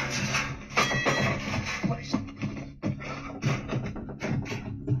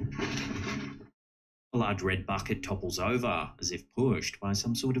 A large red bucket topples over, as if pushed by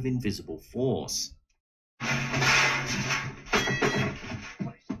some sort of invisible force. The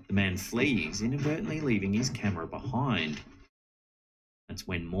man flees, inadvertently leaving his camera behind. That's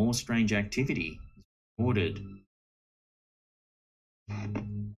when more strange activity is recorded.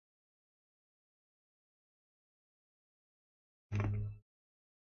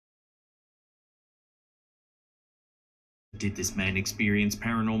 Did this man experience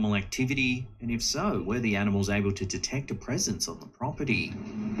paranormal activity? And if so, were the animals able to detect a presence on the property?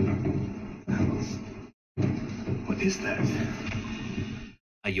 What is that?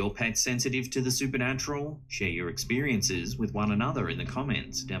 Are your pets sensitive to the supernatural? Share your experiences with one another in the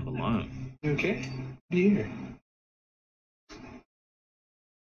comments down below. You okay? What do you hear?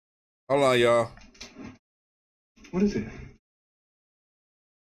 Hold on, y'all. What is it?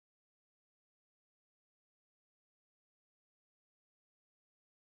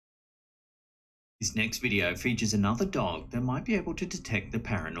 This next video features another dog that might be able to detect the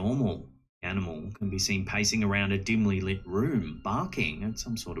paranormal. The animal can be seen pacing around a dimly lit room, barking at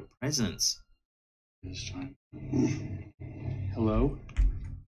some sort of presence. This time. Hello?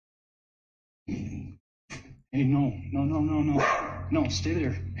 Hey, no. No, stay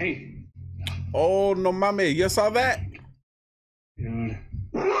there. Hey. Oh, no, mommy. You saw that? God.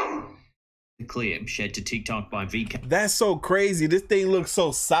 The clip, shared to TikTok by VK, That's so crazy. This thing looks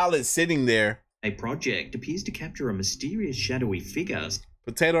so solid sitting there. a project appears to capture a mysterious shadowy figure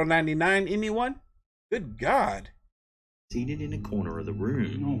Potato 99, anyone? Good God. seated in a corner of the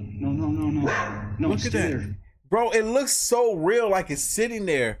room. No, Look stay at that. there. Bro, it looks so real, like it's sitting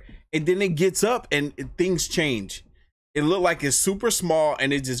there. And then it gets up and things change. It looked like it's super small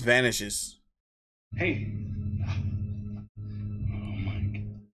and it just vanishes. Hey. Oh my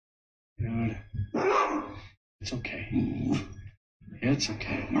God. It's okay. It's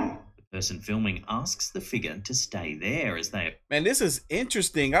okay. The person filming asks the figure to stay there as they Man, this is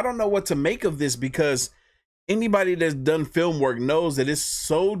interesting. I don't know what to make of this because anybody that's done film work knows that it's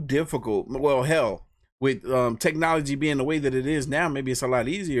so difficult. Well, hell, with technology being the way that it is now, maybe it's a lot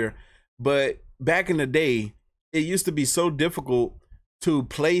easier. But back in the day, it used to be so difficult to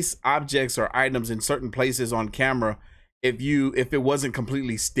place objects or items in certain places on camera if it wasn't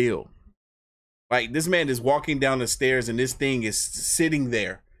completely still. Like this man is walking down the stairs and this thing is sitting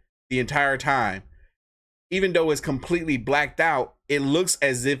there the entire time. Even though it's completely blacked out, it looks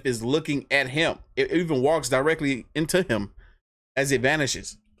as if it's looking at him. It even walks directly into him as it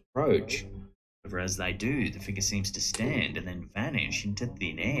vanishes. approach. However, as they do, the figure seems to stand and then vanish into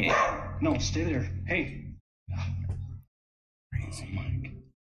thin air. No, stay there. Hey. Crazy, Mike.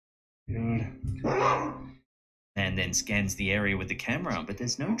 God. And then scans the area with the camera, but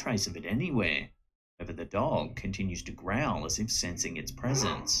there's no trace of it anywhere. However, the dog continues to growl as if sensing its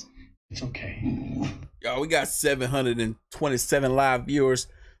presence. It's okay. Y'all, we got 727 live viewers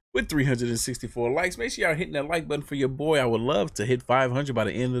with 364 likes. Make sure y'all hitting that like button for your boy. I would love to hit 500 by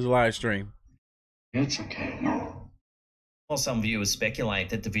the end of the live stream. It's okay. While some viewers speculate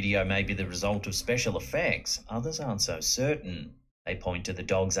that the video may be the result of special effects, others aren't so certain. They point to the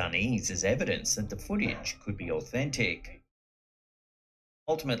dog's unease as evidence that the footage could be authentic.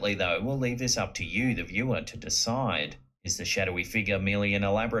 Ultimately, though, we'll leave this up to you, the viewer, to decide. Is the shadowy figure merely an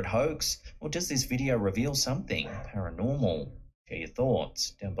elaborate hoax, or does this video reveal something paranormal? Share your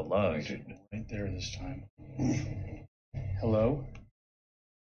thoughts down below. Right there this time. Hello?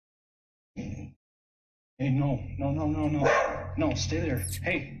 Hey, no. No, stay there.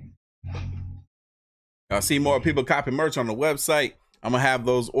 Hey. I'll see more people copy merch on the website. I'm going to have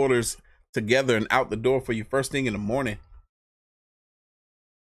those orders together and out the door for you first thing in the morning.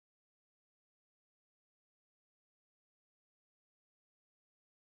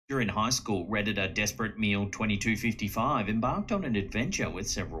 During high school, Redditor Desperate Meal 2255 embarked on an adventure with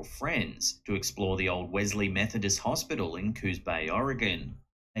several friends to explore the old Wesley Methodist Hospital in Coos Bay, Oregon.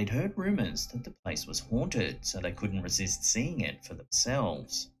 They'd heard rumors that the place was haunted, so they couldn't resist seeing it for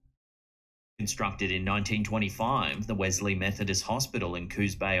themselves. Constructed in 1925, the Wesley Methodist Hospital in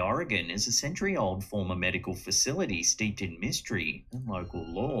Coos Bay, Oregon is a century-old former medical facility steeped in mystery and local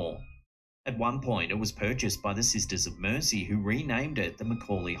lore. At one point, it was purchased by the Sisters of Mercy, who renamed it the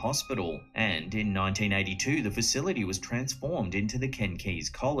Macaulay Hospital, and in 1982 the facility was transformed into the Ken Keys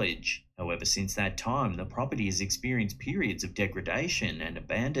College. However, since that time, the property has experienced periods of degradation and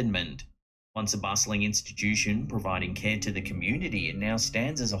abandonment. Once a bustling institution providing care to the community, it now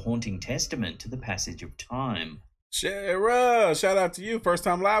stands as a haunting testament to the passage of time. Shara, shout out to you. First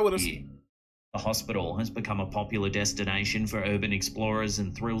time live with us. The hospital has become a popular destination for urban explorers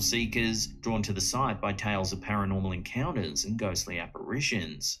and thrill seekers, drawn to the site by tales of paranormal encounters and ghostly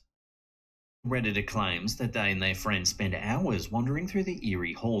apparitions. Redditor claims that they and their friends spend hours wandering through the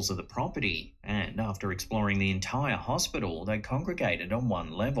eerie halls of the property, and after exploring the entire hospital, they congregated on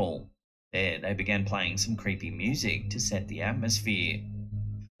one level. There, they began playing some creepy music to set the atmosphere.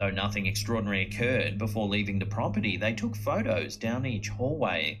 Though nothing extraordinary occurred before leaving the property, they took photos down each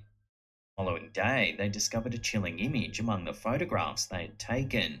hallway. The following day, they discovered a chilling image among the photographs they had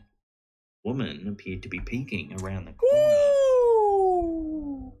taken. woman appeared to be peeking around the corner.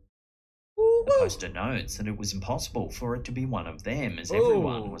 Ooh. Ooh. The poster notes that it was impossible for it to be one of them, as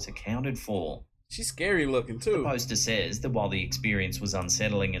everyone was accounted for. She's scary looking too. The poster says that while the experience was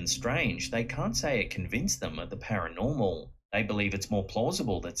unsettling and strange, they can't say it convinced them of the paranormal. They believe it's more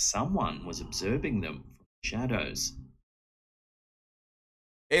plausible that someone was observing them from the shadows.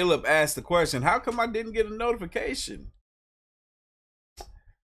 Caleb asked the question, how come I didn't get a notification?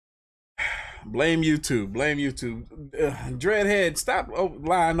 Blame YouTube. Blame YouTube. Dreadhead, stop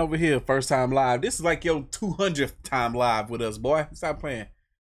lying over here first time live. This is like your 200th time live with us, boy. Stop playing.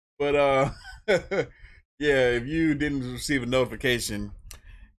 But, yeah, if you didn't receive a notification,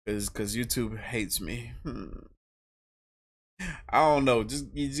 because YouTube hates me. I don't know.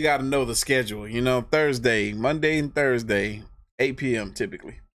 You just got to know the schedule. You know, Monday and Thursday, 8 p.m.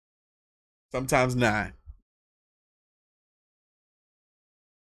 typically. Sometimes 9.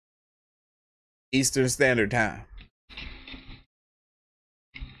 Eastern Standard Time.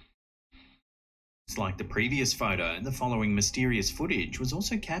 It's like the previous photo, the following mysterious footage was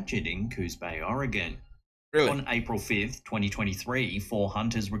also captured in Coos Bay, Oregon. Really? On April 5th, 2023, 4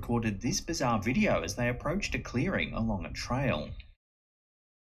 hunters recorded this bizarre video as they approached a clearing along a trail.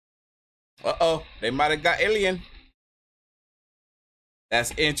 Uh-oh, they might have got alien.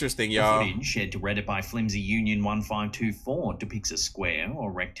 That's interesting, y'all. The footage shared to Reddit by Flimsy Union 1524 depicts a square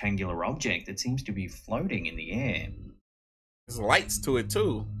or rectangular object that seems to be floating in the air. There's lights to it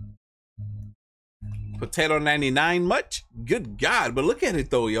too. Potato 99 much? Good God, but look at it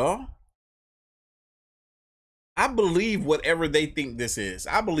though, y'all. I believe whatever they think this is.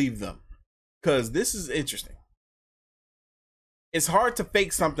 I believe them. Because this is interesting. It's hard to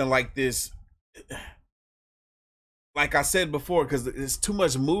fake something like this. Like I said before, because there's too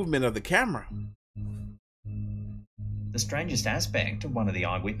much movement of the camera. The strangest aspect of one of the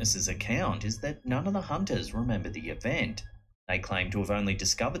eyewitnesses' account is that none of the hunters remember the event. They claim to have only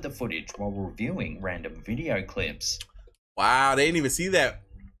discovered the footage while reviewing random video clips. Wow, they didn't even see that.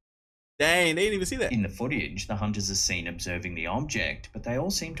 Dang, they didn't even see that. In the footage, the hunters are seen observing the object, but they all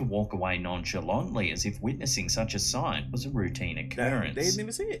seem to walk away nonchalantly as if witnessing such a sight was a routine occurrence. They didn't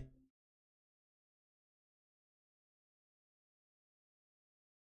even see it.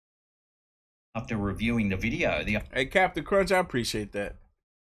 After reviewing the video, Hey, Captain Crunch, I appreciate that.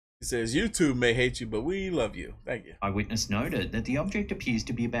 He says, YouTube may hate you, but we love you. Thank you. Eyewitness noted that the object appears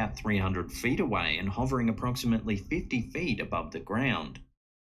to be about 300 feet away and hovering approximately 50 feet above the ground.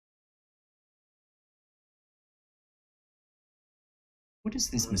 What is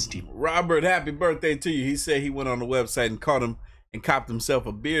this mysterious? Robert, happy birthday to you. He said he went on the website and copped himself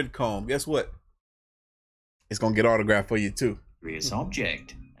a beard comb. Guess what? It's going to get autographed for you too.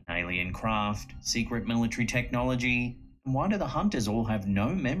 Object, an alien craft, secret military technology. And why do the hunters all have no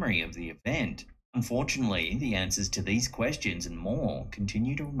memory of the event? Unfortunately, the answers to these questions and more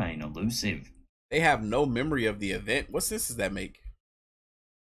continue to remain elusive. They have no memory of the event? What sense does that make?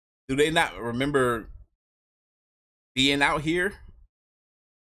 Do they not remember being out here?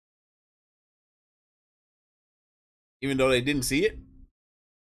 Even though they didn't see it?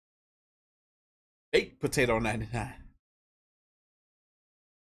 Baked Potato 99.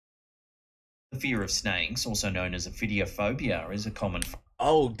 The fear of snakes, also known as ophidiophobia, is a common...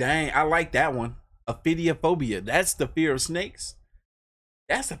 Oh, dang. I like that one. Ophidiophobia. That's the fear of snakes?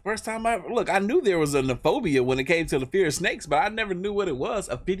 That's the first time I ever... Look, I knew there was a phobia when it came to the fear of snakes, but I never knew what it was.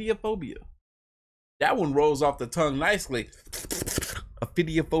 Ophidiophobia. That one rolls off the tongue nicely.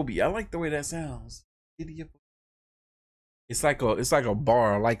 Ophidiophobia. I like the way that sounds. Ophidiophobia. It's like a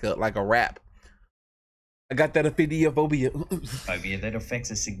bar, like a rap. I got that ophidiophobia. Phobia that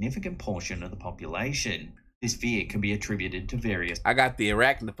affects a significant portion of the population. This fear can be attributed to various... I got the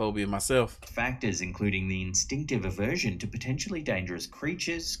arachnophobia myself. ...factors, including the instinctive aversion to potentially dangerous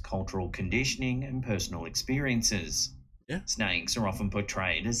creatures, cultural conditioning, and personal experiences. Yeah. Snakes are often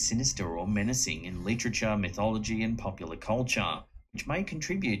portrayed as sinister or menacing in literature, mythology, and popular culture, which may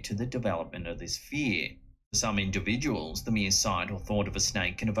contribute to the development of this fear. For some individuals, the mere sight or thought of a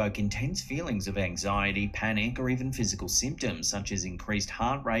snake can evoke intense feelings of anxiety, panic, or even physical symptoms such as increased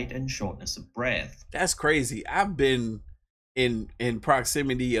heart rate and shortness of breath. That's crazy. I've been in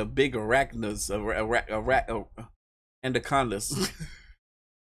proximity of big arachnids, anacondas.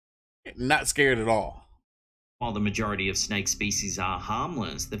 Not scared at all. While the majority of snake species are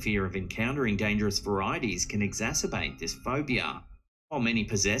harmless, the fear of encountering dangerous varieties can exacerbate this phobia. While many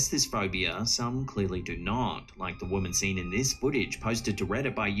possess this phobia, some clearly do not, like the woman seen in this footage posted to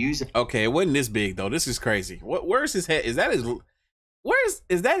Reddit by user. Okay, it wasn't this big though. This is crazy. Where's his head? Is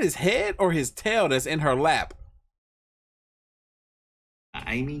that his head or his tail that's in her lap?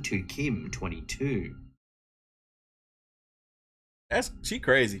 Amy to Kim, 22. She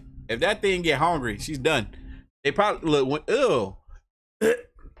crazy. If that thing get hungry, she's done. They probably look. Ew.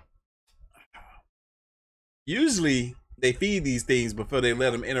 Usually they feed these things before they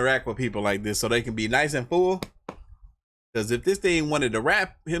let them interact with people like this, so they can be nice and full. Because if this thing wanted to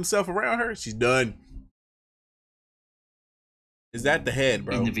wrap himself around her, she's done. Is that the head,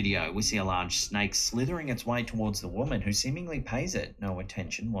 bro? In the video, we see a large snake slithering its way towards the woman, who seemingly pays it no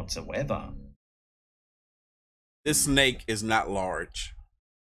attention whatsoever. This snake is not large.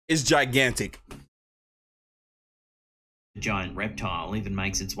 It's gigantic. The giant reptile even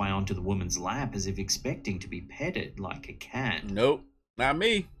makes its way onto the woman's lap as if expecting to be petted like a cat. Nope, not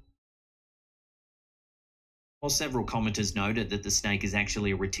me. While several commenters noted that the snake is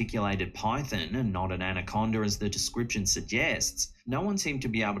actually a reticulated python and not an anaconda as the description suggests, no one seemed to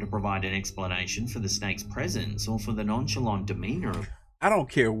be able to provide an explanation for the snake's presence or for the nonchalant demeanor of I don't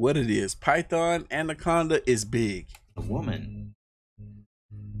care what it is. Python, anaconda is big. the woman.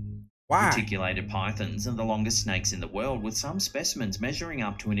 Why? Reticulated pythons are the longest snakes in the world, with some specimens measuring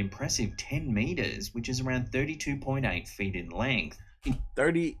up to an impressive 10 meters, which is around 32.8 feet in length.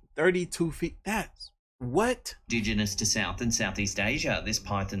 32 feet. That's what? Indigenous to South and Southeast Asia, this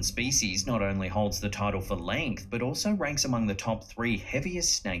python species not only holds the title for length, but also ranks among the top 3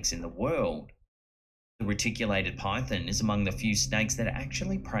 heaviest snakes in the world. The reticulated python is among the few snakes that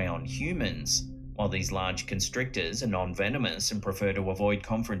actually prey on humans. While these large constrictors are non-venomous and prefer to avoid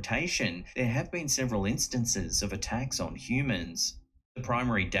confrontation, there have been several instances of attacks on humans. The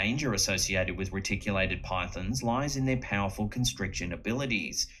primary danger associated with reticulated pythons lies in their powerful constriction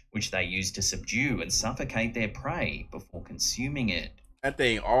abilities, which they use to subdue and suffocate their prey before consuming it. That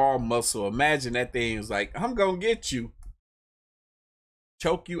thing all muscle. Imagine that thing is like, I'm gonna get you.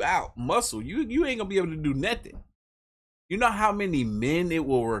 Choke you out. Muscle. You ain't gonna be able to do nothing. You know how many men it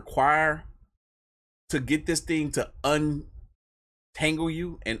will require to get this thing to untangle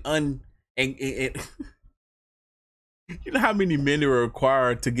you and you know how many men it will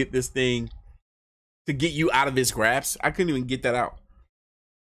require to get this thing to get you out of its grasp? I couldn't even get that out.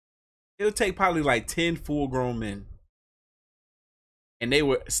 It'll take probably like 10 full-grown men, and they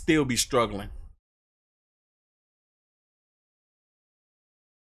would still be struggling.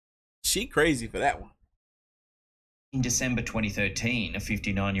 She crazy for that one. In December 2013, a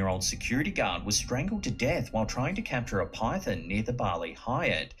 59-year-old security guard was strangled to death while trying to capture a python near the Bali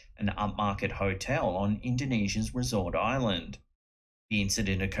Hyatt, an upmarket hotel on Indonesia's resort island. The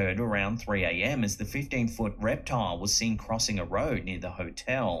incident occurred around 3 a.m. as the 15-foot reptile was seen crossing a road near the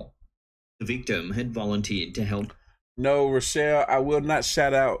hotel. The victim had volunteered to help. No, Rochelle, I will not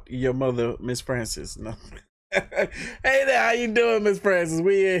shout out your mother, Miss Francis. No. Hey there, how you doing, Miss Francis?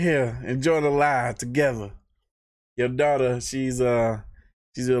 We in here enjoying the live together. Your daughter, she's a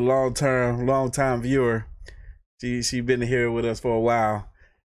long time viewer. She been here with us for a while.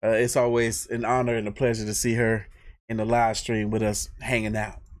 It's always an honor and a pleasure to see her in the live stream with us hanging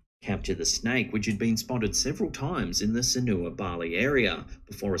out. Capture the snake, which had been spotted several times in the Sanur, Bali area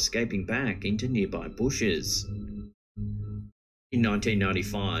before escaping back into nearby bushes. In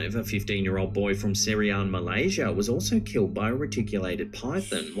 1995, a 15-year-old boy from Serian, Malaysia was also killed by a reticulated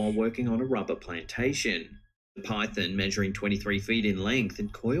python while working on a rubber plantation. The python, measuring 23 feet in length,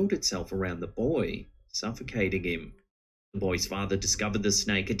 had coiled itself around the boy, suffocating him. The boy's father discovered the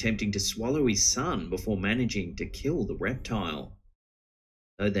snake attempting to swallow his son before managing to kill the reptile.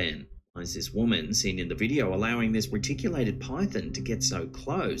 So then, why is this woman seen in the video allowing this reticulated python to get so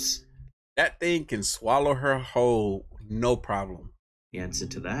close? That thing can swallow her whole, no problem. The answer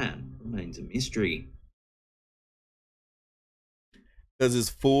to that remains a mystery. Because it's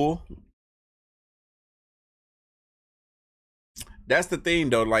full. That's the thing,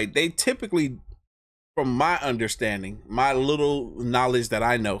 though. Like, they typically, from my understanding, my little knowledge that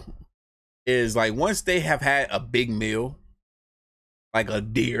I know, is like once they have had a big meal, like a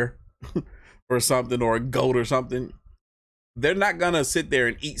deer or something, or a goat or something, they're not gonna sit there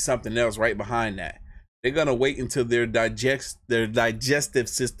and eat something else right behind that. They're gonna wait until their digestive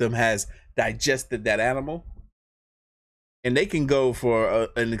system has digested that animal, and they can go for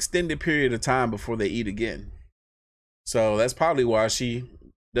an extended period of time before they eat again. So that's probably why she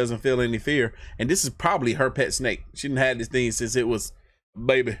doesn't feel any fear. And this is probably her pet snake. She didn't have this thing since it was a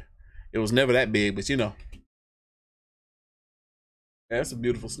baby. It was never that big, but you know. That's a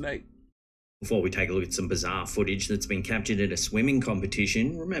beautiful snake. Before we take a look at some bizarre footage that's been captured at a swimming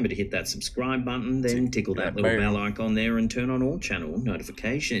competition, remember to hit that subscribe button, then tickle that little bell icon there and turn on all channel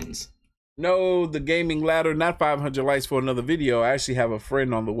notifications. No, the gaming ladder, not 500 likes for another video. I actually have a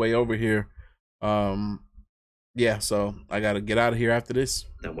friend on the way over here. Yeah, so I gotta get out of here after this.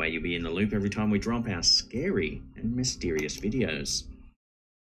 That way you'll be in the loop every time we drop our scary and mysterious videos.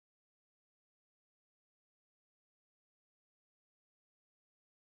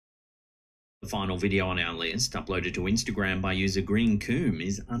 The final video on our list, uploaded to Instagram by user Green Coom,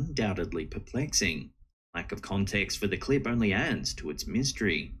 is undoubtedly perplexing. Lack of context for the clip only adds to its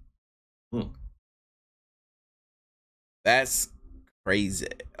mystery. Look. That's crazy.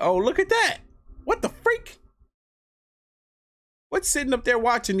 Oh, look at that. What the freak? What's sitting up there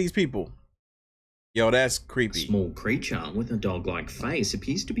watching these people? Yo, that's creepy. A small creature with a dog-like face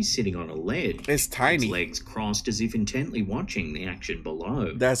appears to be sitting on a ledge. It's tiny. Its legs crossed as if intently watching the action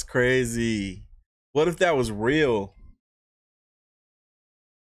below. That's crazy. What if that was real?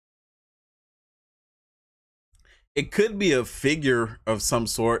 It could be a figure of some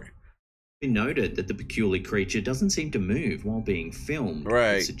sort. We noted that the peculiar creature doesn't seem to move while being filmed.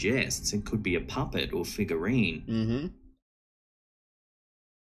 Right. It suggests it could be a puppet or figurine. Mm-hmm.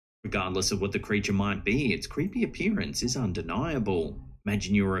 Regardless of what the creature might be, its creepy appearance is undeniable.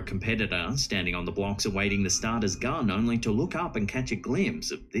 Imagine you're a competitor standing on the blocks awaiting the starter's gun, only to look up and catch a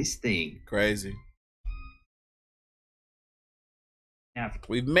glimpse of this thing. Crazy.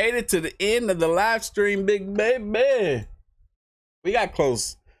 We've made it to the end of the live stream, big baby. We got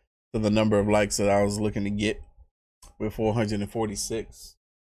close to the number of likes that I was looking to get. We're 446.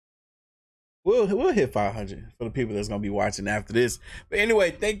 We'll hit 500 for the people that's gonna be watching after this. But anyway,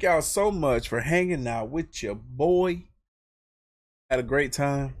 thank y'all so much for hanging out with your boy. Had a great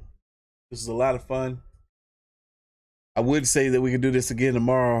time. This was a lot of fun. I would say that we could do this again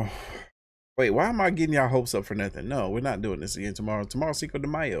tomorrow. Wait, why am I getting y'all hopes up for nothing? No, we're not doing this again tomorrow. Tomorrow's Cinco de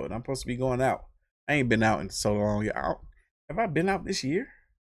Mayo, and I'm supposed to be going out. I ain't been out in so long. Have I been out this year?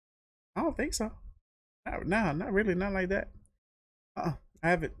 I don't think so. Nah, not really, not like that. I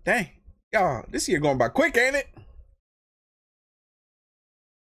haven't. Dang. Y'all, this year going by quick, ain't it?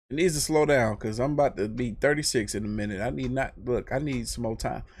 It needs to slow down because I'm about to be 36 in a minute. I need some more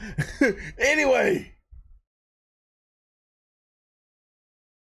time. Anyway,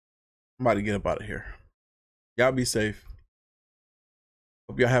 I'm about to get up out of here. Y'all be safe.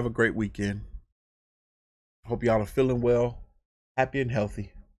 Hope y'all have a great weekend. Hope y'all are feeling well, happy, and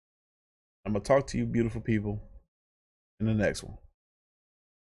healthy. I'm going to talk to you beautiful people in the next one.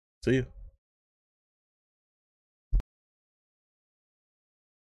 See you.